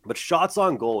shots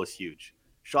on goal is huge.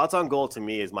 Shots on goal to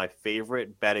me is my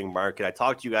favorite betting market. I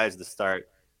talked to you guys at the start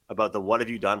about the what have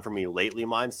you done for me lately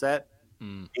mindset.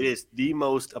 It is the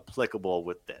most applicable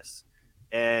with this.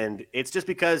 And it's just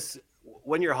because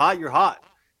when you're hot, you're hot.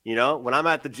 When I'm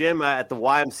at the gym at the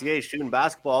YMCA shooting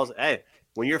basketballs, hey,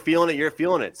 when you're feeling it, you're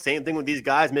feeling it. Same thing with these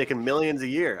guys making millions a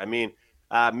year. I mean,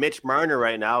 Mitch Marner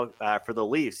right now for the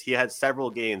Leafs, he had several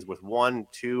games with 1,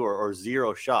 2, or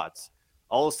 0 shots.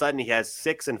 All of a sudden, he has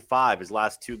 6 and 5 his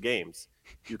last 2 games.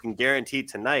 You can guarantee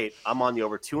tonight I'm on the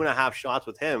over 2.5 shots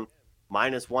with him,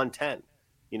 minus 110.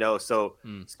 So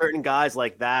certain guys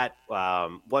like that,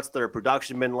 what's their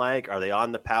production been like? Are they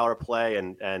on the power play?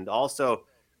 And also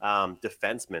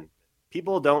defensemen.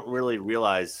 People don't really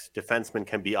realize defensemen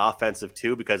can be offensive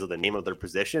too because of the name of their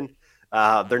position.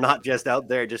 They're not just out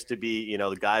there just to be,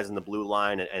 the guys in the blue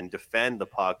line and defend the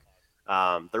puck.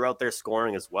 They're out there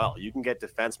scoring as well. You can get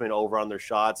defensemen over on their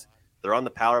shots. They're on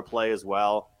the power play as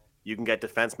well. You can get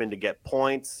defensemen to get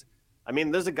points. I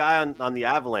mean, there's a guy on the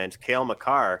Avalanche, Cale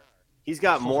Makar. He's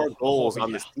got more goals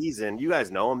on the season. You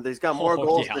guys know him. He's got more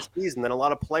goals this season than a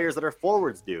lot of players that are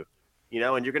forwards do.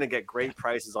 And you're going to get great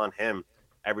prices on him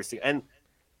every single. And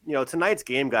tonight's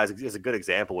game, guys, is a good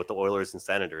example with the Oilers and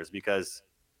Senators because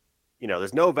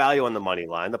there's no value on the money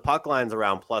line. The puck line's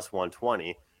around plus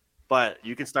 120, but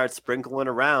you can start sprinkling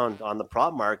around on the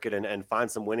prop market and find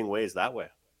some winning ways that way.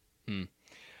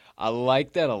 I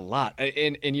like that a lot.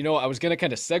 And I was going to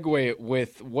kind of segue it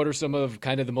with what are some of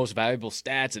kind of the most valuable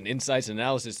stats and insights and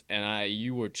analysis. And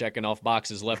you were checking off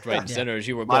boxes left, right, and center as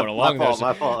you were going along there.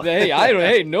 My fault.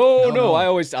 Hey, no. I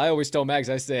always tell Max,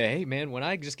 I say, hey, man, when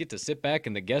I just get to sit back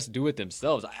and the guests do it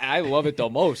themselves, I love it the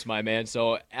most, my man.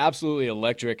 So absolutely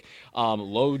electric.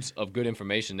 Loads of good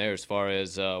information there as far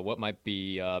as what might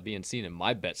be being seen in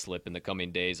my bet slip in the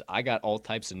coming days. I got all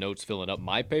types of notes filling up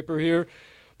my paper here.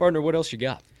 Partner, what else you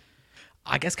got?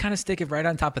 I guess kind of stick it right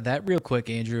on top of that real quick,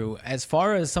 Andrew. As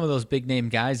far as some of those big name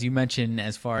guys you mentioned,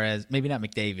 as far as maybe not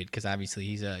McDavid, because obviously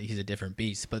he's a different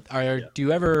beast, but do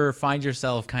you ever find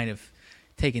yourself kind of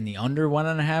taking the under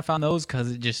 1.5 on those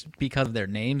because of their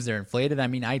names, they're inflated? I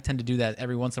mean, I tend to do that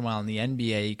every once in a while in the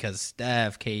NBA because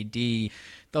Steph, KD,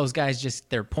 those guys just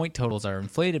their point totals are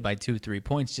inflated by 2-3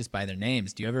 points just by their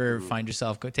names. Do you ever find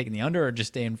yourself taking the under or just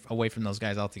staying away from those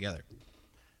guys altogether?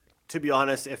 To be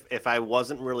honest, if I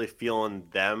wasn't really feeling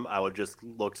them, I would just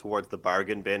look towards the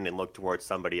bargain bin and look towards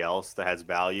somebody else that has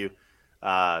value.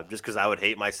 Just because I would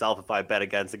hate myself if I bet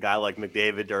against a guy like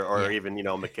McDavid or even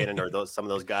McKinnon or some of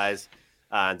those guys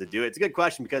to do it. It's a good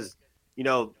question because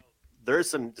there's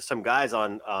some guys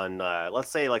on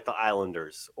let's say like the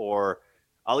Islanders, or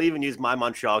I'll even use my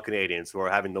Montreal Canadiens, who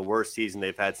are having the worst season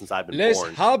they've had since I've been born.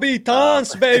 Les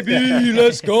Habitants, baby,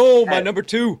 let's go. My number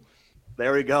 2.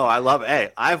 There we go. I love it.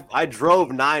 Hey, I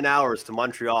drove 9 hours to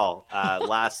Montreal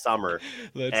last summer.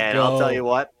 And I'll tell you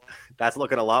what, that's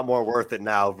looking a lot more worth it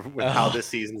now with how this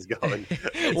season's going.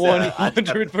 100%.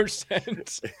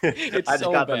 I just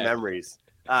got the memories.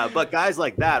 But guys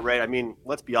like that, right? I mean,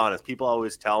 let's be honest. People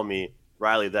always tell me,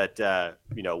 Riley, that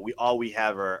we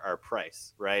have our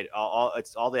price, right?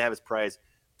 All they have is price.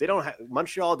 They don't have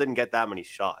Montreal didn't get that many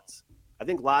shots. I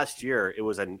think last year it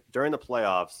was during the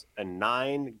playoffs, a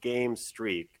 9-game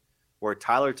streak where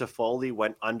Tyler Toffoli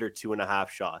went under 2.5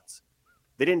 shots.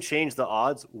 They didn't change the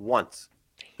odds once.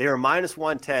 They were minus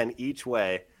 110 each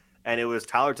way, and it was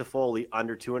Tyler Toffoli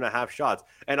under 2.5 shots.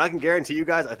 And I can guarantee you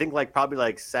guys, I think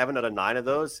probably 7 out of 9 of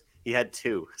those he had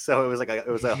 2. So it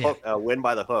was a win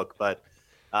by the hook. But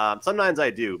sometimes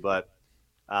I do, but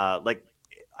I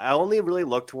only really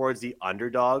look towards the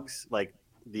underdogs, like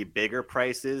the bigger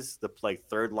prices, the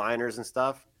third liners and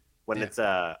stuff, when it's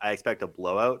I expect a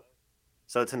blowout.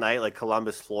 So tonight, like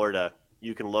Columbus, Florida,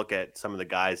 you can look at some of the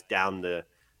guys down the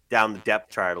depth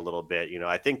chart a little bit.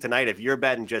 I think tonight, if you're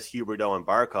betting just Huberdeau and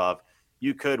Barkov,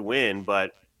 you could win,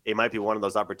 but it might be one of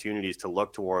those opportunities to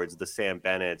look towards the Sam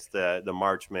Bennett's, the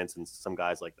Marchments, and some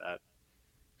guys like that.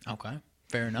 Okay.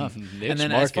 Fair enough. And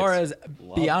then as far as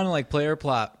beyond player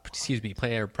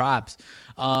props,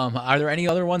 are there any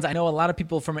other ones? I know a lot of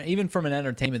people even from an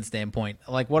entertainment standpoint,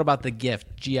 what about the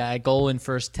gift? GI goal in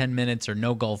first 10 minutes or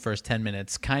no goal first 10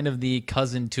 minutes? Kind of the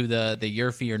cousin to the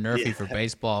Yurfie or Nerfy for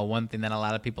baseball, one thing that a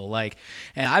lot of people like.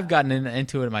 And I've gotten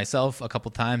into it myself a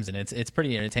couple times, and it's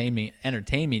pretty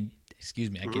entertaining. Excuse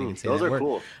me, I can't even say that word. Those are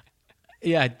cool.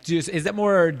 Yeah, is that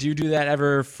more? Do you do that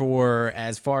ever for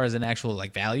as far as an actual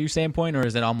value standpoint, or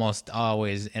is it almost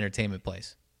always entertainment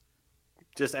plays?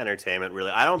 Just entertainment,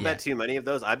 really. I don't bet too many of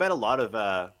those. I bet a lot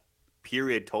of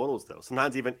period totals, though.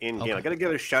 Sometimes even in game. I got to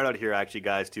give a shout out here, actually,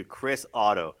 guys, to Chris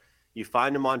Otto. You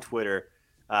find him on Twitter.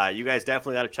 You guys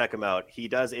definitely got to check him out. He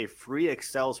does a free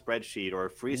Excel spreadsheet or a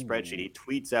free spreadsheet. He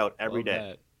tweets out every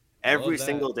day, every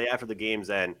single day after the game's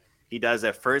end. He does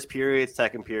a first period,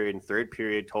 second period, and third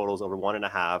period totals over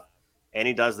 1.5, and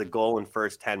he does the goal in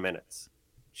first 10 minutes.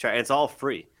 And it's all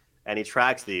free, and he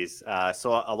tracks these.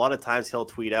 So a lot of times he'll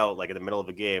tweet out in the middle of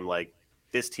a game,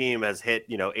 this team has hit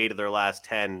 8 of their last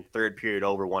 10 third period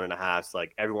over 1.5. So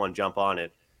like everyone jump on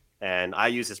it, and I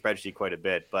use the spreadsheet quite a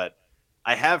bit. But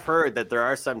I have heard that there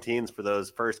are some teams for those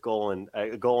first goal and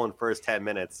goal in first 10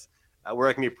 minutes where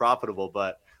it can be profitable.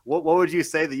 But what would you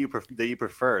say that you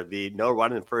prefer, the no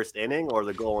run in first inning or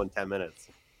the goal in 10 minutes?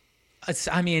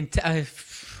 I mean,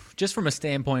 just from a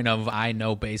standpoint of I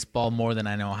know baseball more than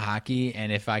I know hockey,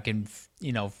 and if I can,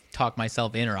 talk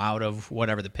myself in or out of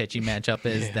whatever the pitching matchup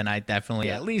is, then I definitely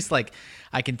at least like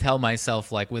I can tell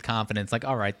myself like with confidence, like,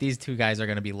 all right, these two guys are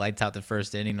going to be lights out the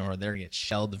first inning or they're going to get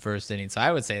shelled the first inning. So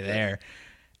I would say there.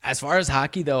 As far as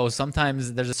hockey, though,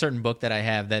 sometimes there's a certain book that I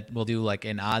have that will do like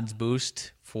an odds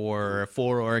boost for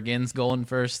 4 Oregons going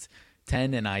first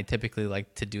 10, and I typically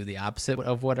like to do the opposite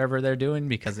of whatever they're doing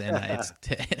because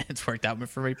it's worked out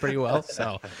for me pretty well.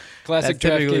 So classic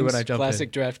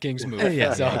DraftKings move.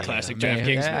 Yeah, so classic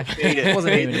DraftKings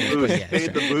move.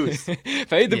 Fade the boost.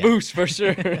 Fade the boost for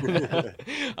sure.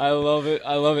 I love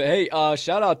it. Hey,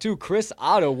 shout out to Chris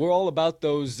Otto. We're all about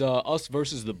those us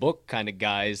versus the book kind of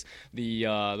guys.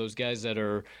 Those guys that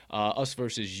are us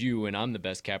versus you, and I'm the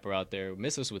best capper out there.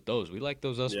 Miss us with those. We like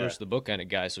those us versus the book kind of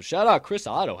guys. So shout out Chris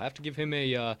Otto. Have to give him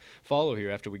a follow here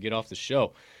after we get off the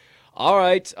show. All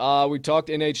right, we talked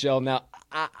NHL. Now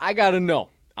I gotta know.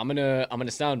 I'm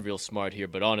gonna sound real smart here,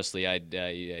 but honestly, I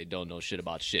don't know shit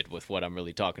about shit with what I'm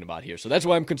really talking about here. So that's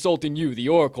why I'm consulting you, the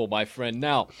Oracle, my friend.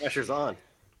 Now, pressure's on.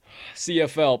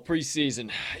 CFL preseason.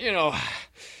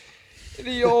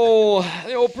 The old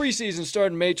preseason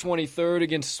started May 23rd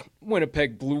against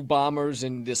Winnipeg Blue Bombers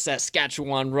and the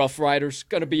Saskatchewan Roughriders.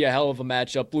 Going to be a hell of a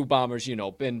matchup. Blue Bombers,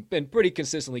 been pretty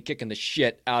consistently kicking the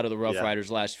shit out of the Roughriders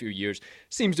last few years.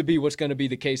 Seems to be what's going to be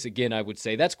the case again, I would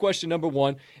say. That's question number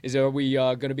one, is are we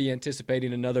going to be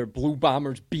anticipating another Blue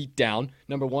Bombers beatdown,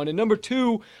 number one. And number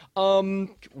two,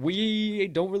 we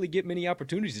don't really get many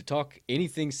opportunities to talk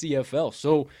anything CFL.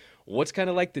 So what's kind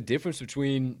of like the difference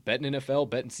between betting NFL,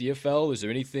 betting CFL? Is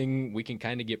there anything we can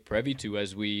kind of get privy to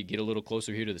as we get a little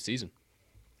closer here to the season?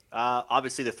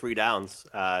 Obviously, the 3 downs,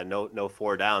 no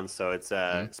 4 downs. So it's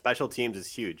special teams is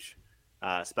huge.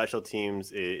 Special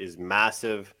teams is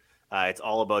massive. It's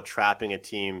all about trapping a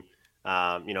team,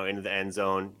 into the end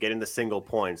zone, getting the single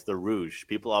points, the rouge.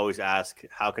 People always ask,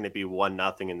 how can it be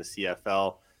 1-0 in the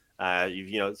CFL?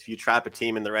 If you trap a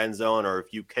team in their end zone, or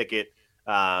if you kick it,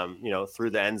 through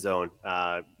the end zone,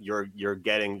 you're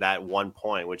getting that 1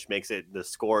 point, which makes the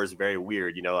scores very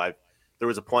weird. There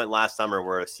was a point last summer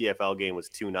where a CFL game was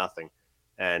 2-0,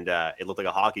 and it looked like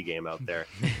a hockey game out there.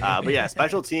 But yeah,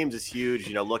 special teams is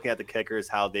huge. Looking at the kickers,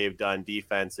 how they've done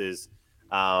defenses.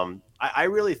 I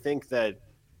really think that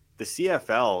the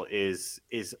CFL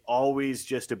is always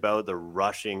just about the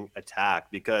rushing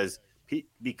attack because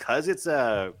it's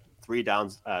a 3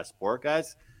 downs sport,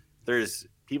 guys.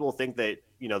 People think that,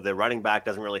 the running back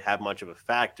doesn't really have much of a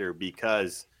factor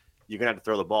because you're going to have to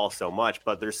throw the ball so much,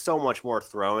 but there's so much more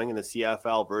throwing in the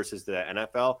CFL versus the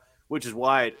NFL, which is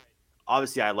why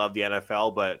obviously I love the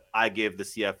NFL, but I give the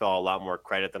CFL a lot more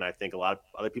credit than I think a lot of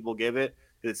other people give it.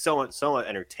 It's so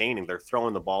entertaining. They're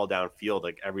throwing the ball downfield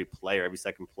like every play or every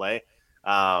second play.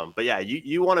 But yeah,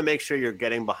 you want to make sure you're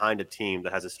getting behind a team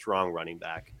that has a strong running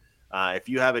back. If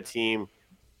you have a team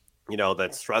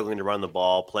that's struggling to run the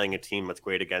ball, playing a team that's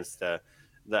great against the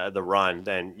run,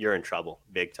 then you're in trouble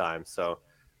big time. So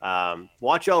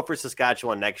watch out for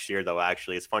Saskatchewan next year, though.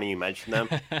 Actually, it's funny you mentioned them.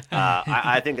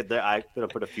 I think that I'm going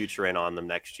to put a future in on them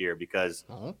next year because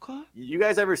you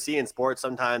guys ever see in sports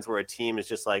sometimes where a team is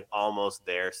just like almost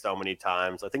there so many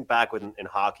times? I think back in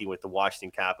hockey with the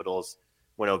Washington Capitals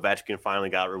when Ovechkin finally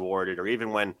got rewarded, or even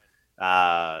when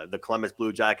the Columbus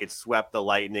Blue Jackets swept the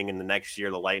Lightning, and the next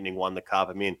year the Lightning won the cup.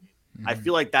 I mean, I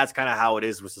feel like that's kind of how it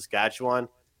is with Saskatchewan.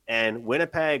 And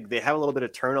Winnipeg, they have a little bit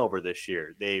of turnover this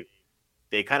year.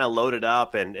 They kind of loaded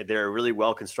up, and they're a really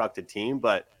well-constructed team.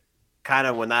 But kind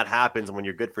of when that happens, and when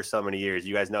you're good for so many years,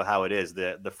 you guys know how it is.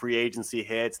 The free agency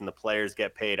hits, and the players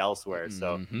get paid elsewhere.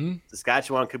 So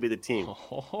Saskatchewan could be the team.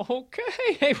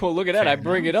 Okay. Hey, well, look at that. I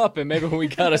bring it up, and maybe we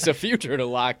got us a future to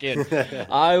lock in.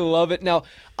 I love it. Now,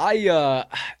 there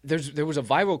was a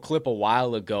viral clip a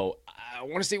while ago. I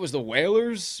want to say it was the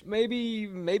Whalers, maybe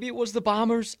it was the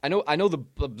Bombers. I know the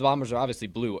Bombers are obviously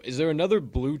blue. Is there another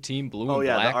blue team, blue and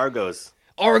black? Oh yeah, the Argos.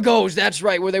 Argos, that's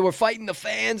right, where they were fighting the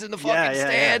fans in the fucking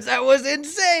stands. Yeah. That was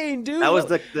insane, dude. That was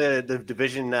the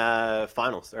division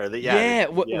finals, or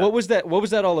What was that? What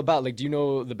was that all about? Like, do you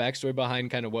know the backstory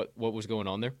behind kind of what was going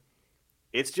on there?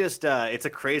 It's just it's a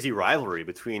crazy rivalry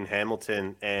between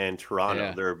Hamilton and Toronto.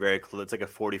 Yeah. They're very close. It's like a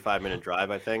 45-minute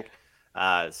drive, I think.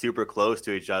 Super close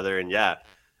to each other, and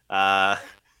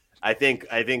I think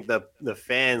the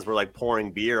fans were like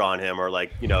pouring beer on him or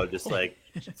like, just like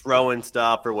throwing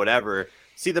stuff or whatever.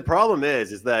 See, the problem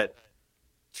is that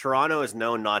Toronto is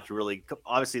known not to really,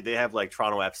 obviously they have like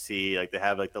Toronto FC, like they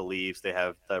have like the Leafs, they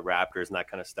have the Raptors and that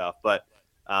kind of stuff, but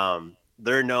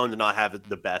they're known to not have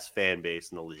the best fan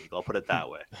base in the league. I'll put it that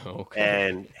way. Okay.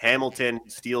 And Hamilton,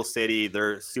 Steel City,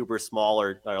 they're super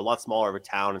smaller, a lot smaller of a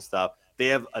town and stuff. They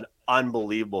have an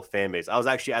unbelievable fan base. I was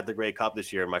actually at the Grey Cup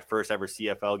this year, my first ever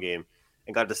CFL game,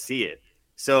 and got to see it.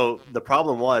 So the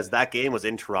problem was that game was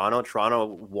in Toronto. Toronto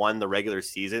won the regular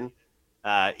season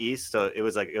East, so it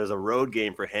was a road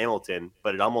game for Hamilton,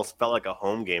 but it almost felt like a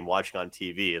home game watching on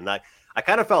TV. And that I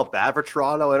kind of felt bad for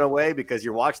Toronto in a way because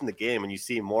you're watching the game and you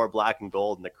see more black and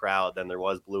gold in the crowd than there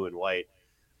was blue and white.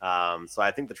 So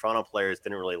I think the Toronto players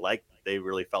didn't really they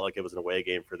really felt like it was an away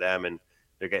game for them, and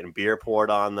they're getting beer poured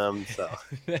on them. So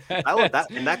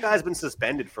that guy's been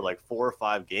suspended for like 4 or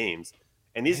 5 games.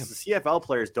 And these CFL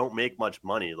players don't make much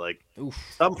money. Like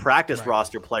some practice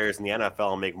roster players in the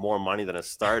NFL make more money than a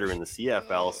starter in the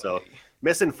CFL. So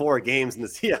missing 4 games in the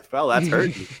CFL, that's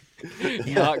hurting.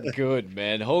 Not good,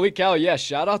 man. Holy cow. Yeah,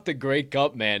 shout out the Grey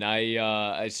Cup, man.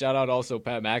 I shout out also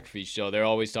Pat McAfee's show. They're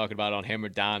always talking about on Hammer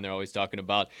Down. They're always talking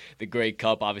about the Grey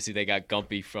Cup. Obviously, they got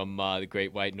Gumpy from the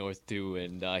Great White North, too,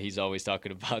 and he's always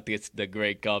talking about the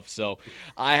Grey Cup. So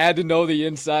I had to know the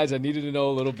insides. I needed to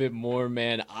know a little bit more,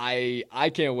 man.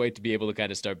 I can't wait to be able to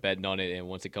kind of start betting on it, and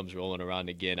once it comes rolling around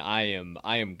again, I am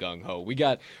gung-ho.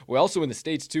 We're also in the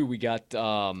States, too. We got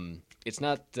it's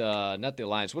not the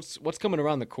Alliance. What's coming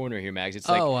around the corner here, Mags? It's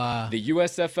like the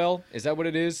USFL. Is that what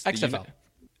it is? XFL.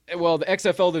 Well, the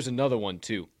XFL, there's another one,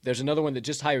 too. There's another one that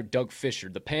just hired Doug Fisher.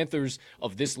 The Panthers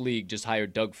of this league just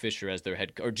hired Doug Fisher as their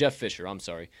head – or Jeff Fisher, I'm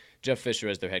sorry. Jeff Fisher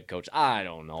as their head coach. I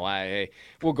don't know.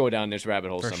 We'll go down this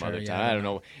rabbit hole some other time. I don't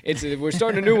know. We're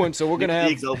starting a new one, so we're going to have –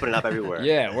 leagues opening up everywhere.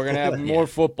 Yeah, we're going to have more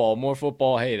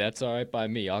football. Hey, that's all right by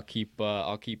me. I'll keep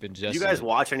ingesting. Did you guys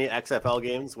watch any XFL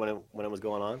games when it was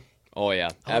going on? Oh, yeah,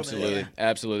 absolutely.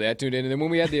 Absolutely. I tuned in. And then when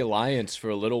we had the Alliance for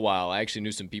a little while, I actually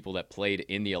knew some people that played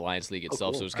in the Alliance League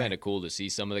itself, so it was kind of cool to see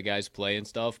some of the guys play and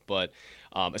stuff. But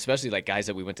especially like guys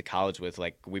that we went to college with,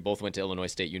 like we both went to Illinois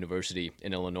State University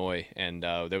in Illinois, and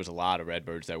there was a lot of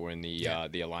Redbirds that were in the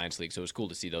Alliance League, so it was cool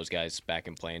to see those guys back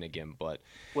and playing again. But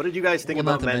what did you guys think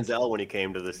about Menzel when he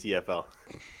came to the CFL?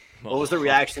 What was the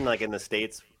reaction like in the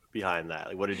States behind that?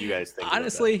 Like, what did you guys think?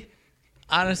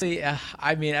 Honestly,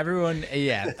 I mean, everyone,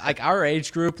 like our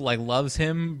age group, like loves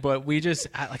him, but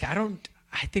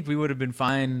I think we would have been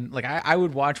fine. Like I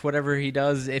would watch whatever he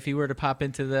does if he were to pop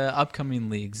into the upcoming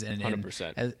leagues, and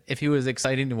 100%. If he was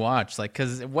exciting to watch, like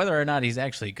because whether or not he's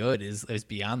actually good is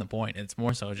beyond the point. It's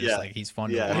more so just like he's fun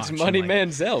to watch. It's Money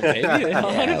Manziel, baby. Well,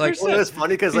 it was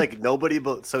funny because like nobody,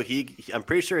 so I'm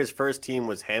pretty sure his first team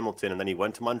was Hamilton, and then he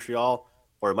went to Montreal,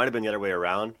 or it might have been the other way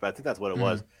around, but I think that's what it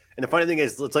was. And the funny thing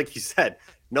is, it's like you said,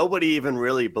 nobody even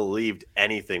really believed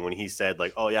anything when he said,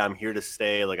 like, oh, yeah, I'm here to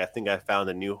stay. Like, I think I found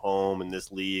a new home in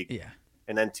this league. Yeah.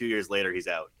 And then 2 years later, he's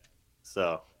out.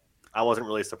 So I wasn't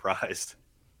really surprised.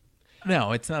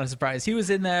 No, it's not a surprise. He was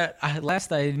in that,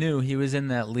 last I knew, he was in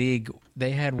that league.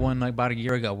 They had one like about a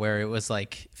year ago where it was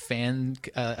like fans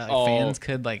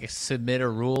could like submit a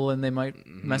rule and they might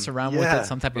mess around with it,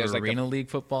 some type of arena league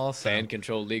football.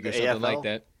 Fan-controlled league or something like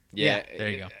that. Yeah, there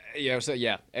you go. Yeah, so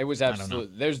it was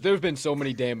absolutely. There's been so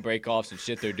many damn breakoffs and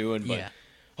shit they're doing, but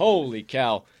holy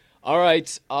cow! All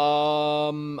right,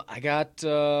 I got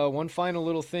one final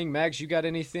little thing. Mags, you got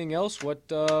anything else? What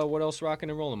else rocking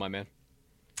and rolling, my man?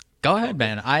 Go ahead,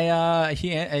 man.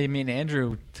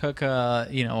 Andrew took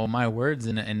my words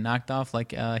and knocked off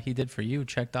like he did for you.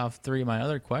 Checked off 3 of my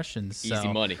other questions. So.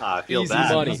 Easy money. I feel easy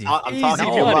bad. Money. I'm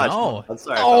talking too much. No. I'm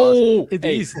sorry.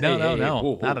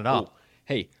 No, not at all.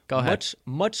 Hey, go ahead.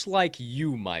 Much like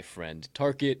you, my friend,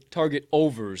 target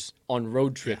overs on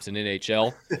road trips in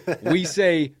NHL. We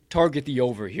say target the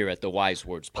over here at the Wise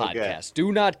Words podcast.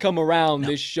 Do not come around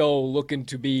this show looking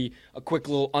to be a quick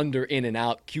little under, in and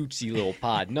out, cutesy little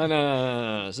pod.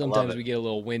 No. Sometimes we get a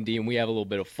little windy and we have a little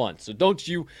bit of fun. So don't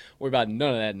you worry about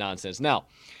none of that nonsense. Now,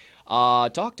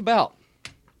 talked about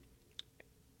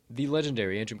the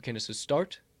legendary Andrew McKinnis'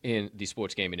 start in the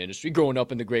sports gaming industry, growing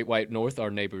up in the Great White North,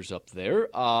 our neighbors up there.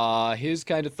 His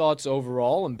kind of thoughts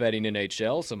overall on betting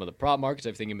NHL, some of the prop markets,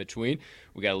 everything in between.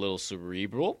 We got a little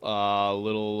cerebral, a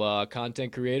little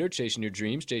content creator, chasing your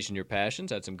dreams, chasing your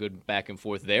passions. Had some good back and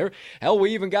forth there. Hell,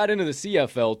 we even got into the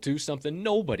CFL too, something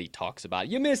nobody talks about.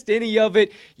 You missed any of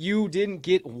it. You didn't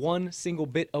get one single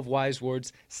bit of Wise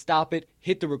Words. Stop it.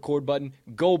 Hit the record button.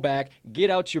 Go back. Get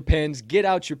out your pens. Get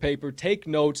out your paper. Take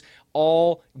notes.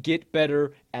 all get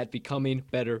better at becoming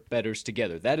better betters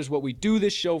together. That is what we do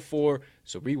this show for.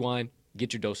 So rewind,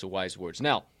 get your dose of wise words.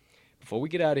 Now, before we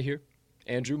get out of here,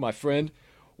 Andrew, my friend,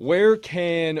 where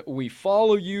can we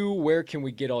follow you? Where can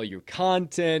we get all your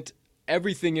content?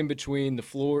 Everything in between. The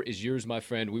floor is yours, my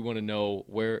friend. We want to know,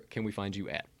 where can we find you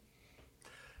at?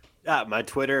 Yeah, my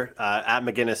Twitter, at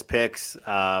McGinnis Picks.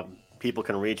 People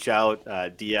can reach out.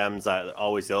 DMs are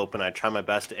always open. I try my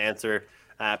best to answer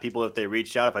people if they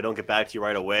reach out. If I don't get back to you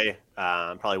right away,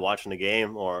 I'm probably watching the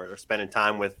game or spending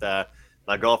time with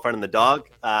my girlfriend and the dog.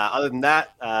 Other than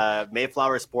that,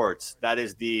 Mayflower Sports. That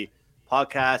is the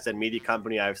podcast and media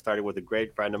company I've started with a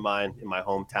great friend of mine in my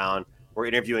hometown. We're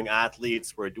interviewing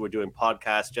athletes. We're doing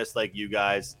podcasts just like you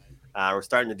guys. We're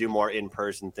starting to do more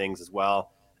in-person things as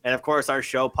well. And, of course, our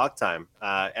show, Puck Time,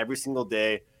 every single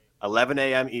day, 11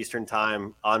 a.m. Eastern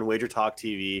Time on Wager Talk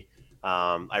TV.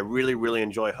 I really, really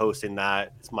enjoy hosting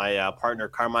that. It's my partner,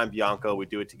 Carmine Bianco. We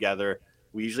do it together.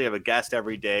 We usually have a guest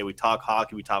every day. We talk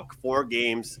hockey. We talk 4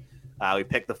 games. We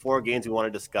pick the 4 games we want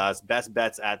to discuss, best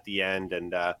bets at the end.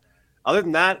 And other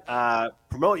than that, I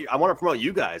want to promote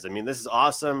you guys. I mean, this is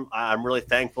awesome. I'm really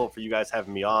thankful for you guys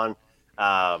having me on.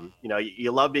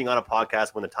 You love being on a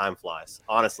podcast when the time flies.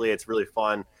 Honestly, it's really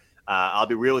fun. I'll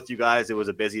be real with you guys. It was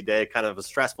a busy day, kind of a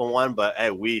stressful one, but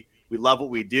hey, we love what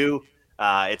we do.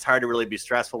 It's hard to really be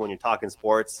stressful when you're talking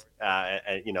sports,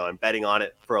 and betting on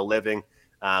it for a living.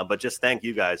 But just thank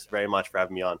you guys very much for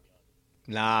having me on.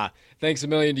 Nah, thanks a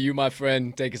million to you, my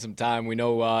friend, taking some time. We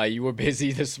know you were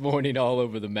busy this morning all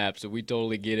over the map, so we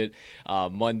totally get it.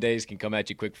 Mondays can come at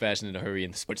you quick, fast, and in a hurry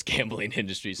in the sports gambling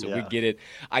industry, so we get it.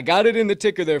 I got it in the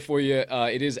ticker there for you.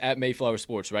 It is at Mayflower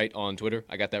Sports, right, on Twitter?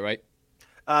 I got that right?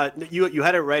 You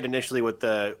had it right initially with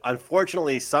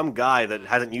unfortunately, some guy that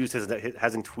hasn't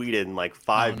tweeted in like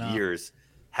 5 years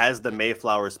has the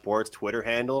Mayflower Sports Twitter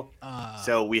handle.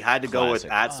 So we had to go with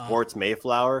 @Sports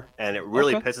Mayflower, and it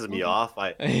really pisses me off.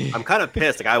 I'm kind of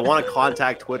pissed. Like, I want to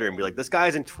contact Twitter and be like, this guy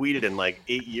hasn't tweeted in like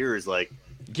 8 years. Like,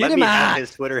 let me have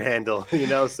his Twitter handle,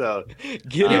 So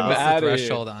get him out of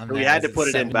here. We had to put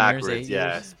it in backwards.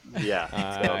 Yeah.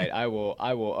 All right, I will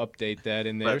update that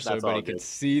in there so everybody can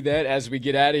see that as we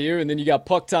get out of here. And then you got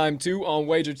Puck Time too on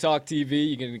Wager Talk TV.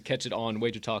 You can catch it on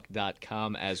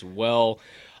wagertalk.com as well.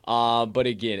 But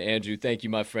again, Andrew, thank you,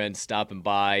 my friend, stopping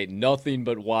by. Nothing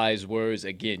but wise words.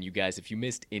 Again, you guys, if you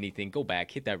missed anything, go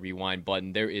back, hit that rewind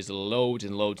button. There is loads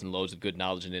and loads and loads of good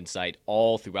knowledge and insight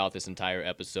all throughout this entire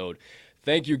episode.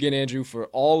 Thank you again, Andrew, for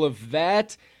all of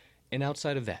that. And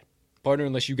outside of that, partner,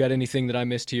 unless you got anything that I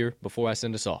missed here before I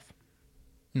send us off.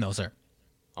 No, sir.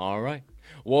 All right.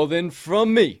 Well, then,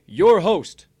 from me, your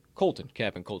host, Colton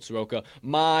Cap'n Colt Soroka,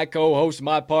 my co-host,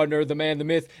 my partner, the man, the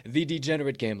myth, the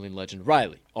degenerate gambling legend,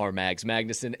 Riley R. Mags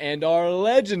Magnuson, and our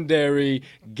legendary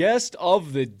guest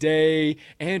of the day,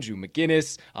 Andrew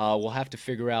McGinnis. We'll have to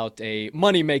figure out a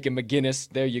Money-Making McGinnis.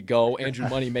 There you go. Andrew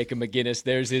Money-Making McGinnis.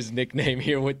 There's his nickname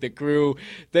here with the crew.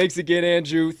 Thanks again,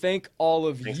 Andrew. Thank all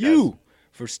of you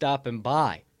for stopping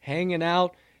by, hanging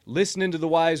out, listening to the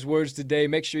wise words today.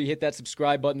 Make sure you hit that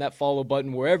subscribe button, that follow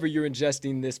button, wherever you're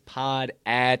ingesting this pod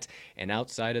at. And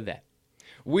outside of that,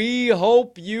 we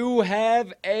hope you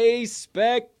have a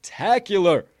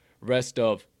spectacular rest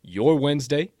of your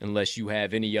Wednesday, unless you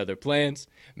have any other plans.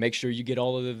 Make sure you get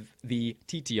all of the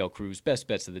TTL crew's best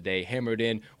bets of the day hammered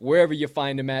in wherever you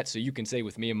find them at, so you can say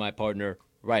with me and my partner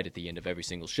right at the end of every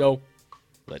single show,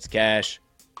 let's cash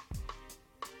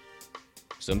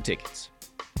some tickets.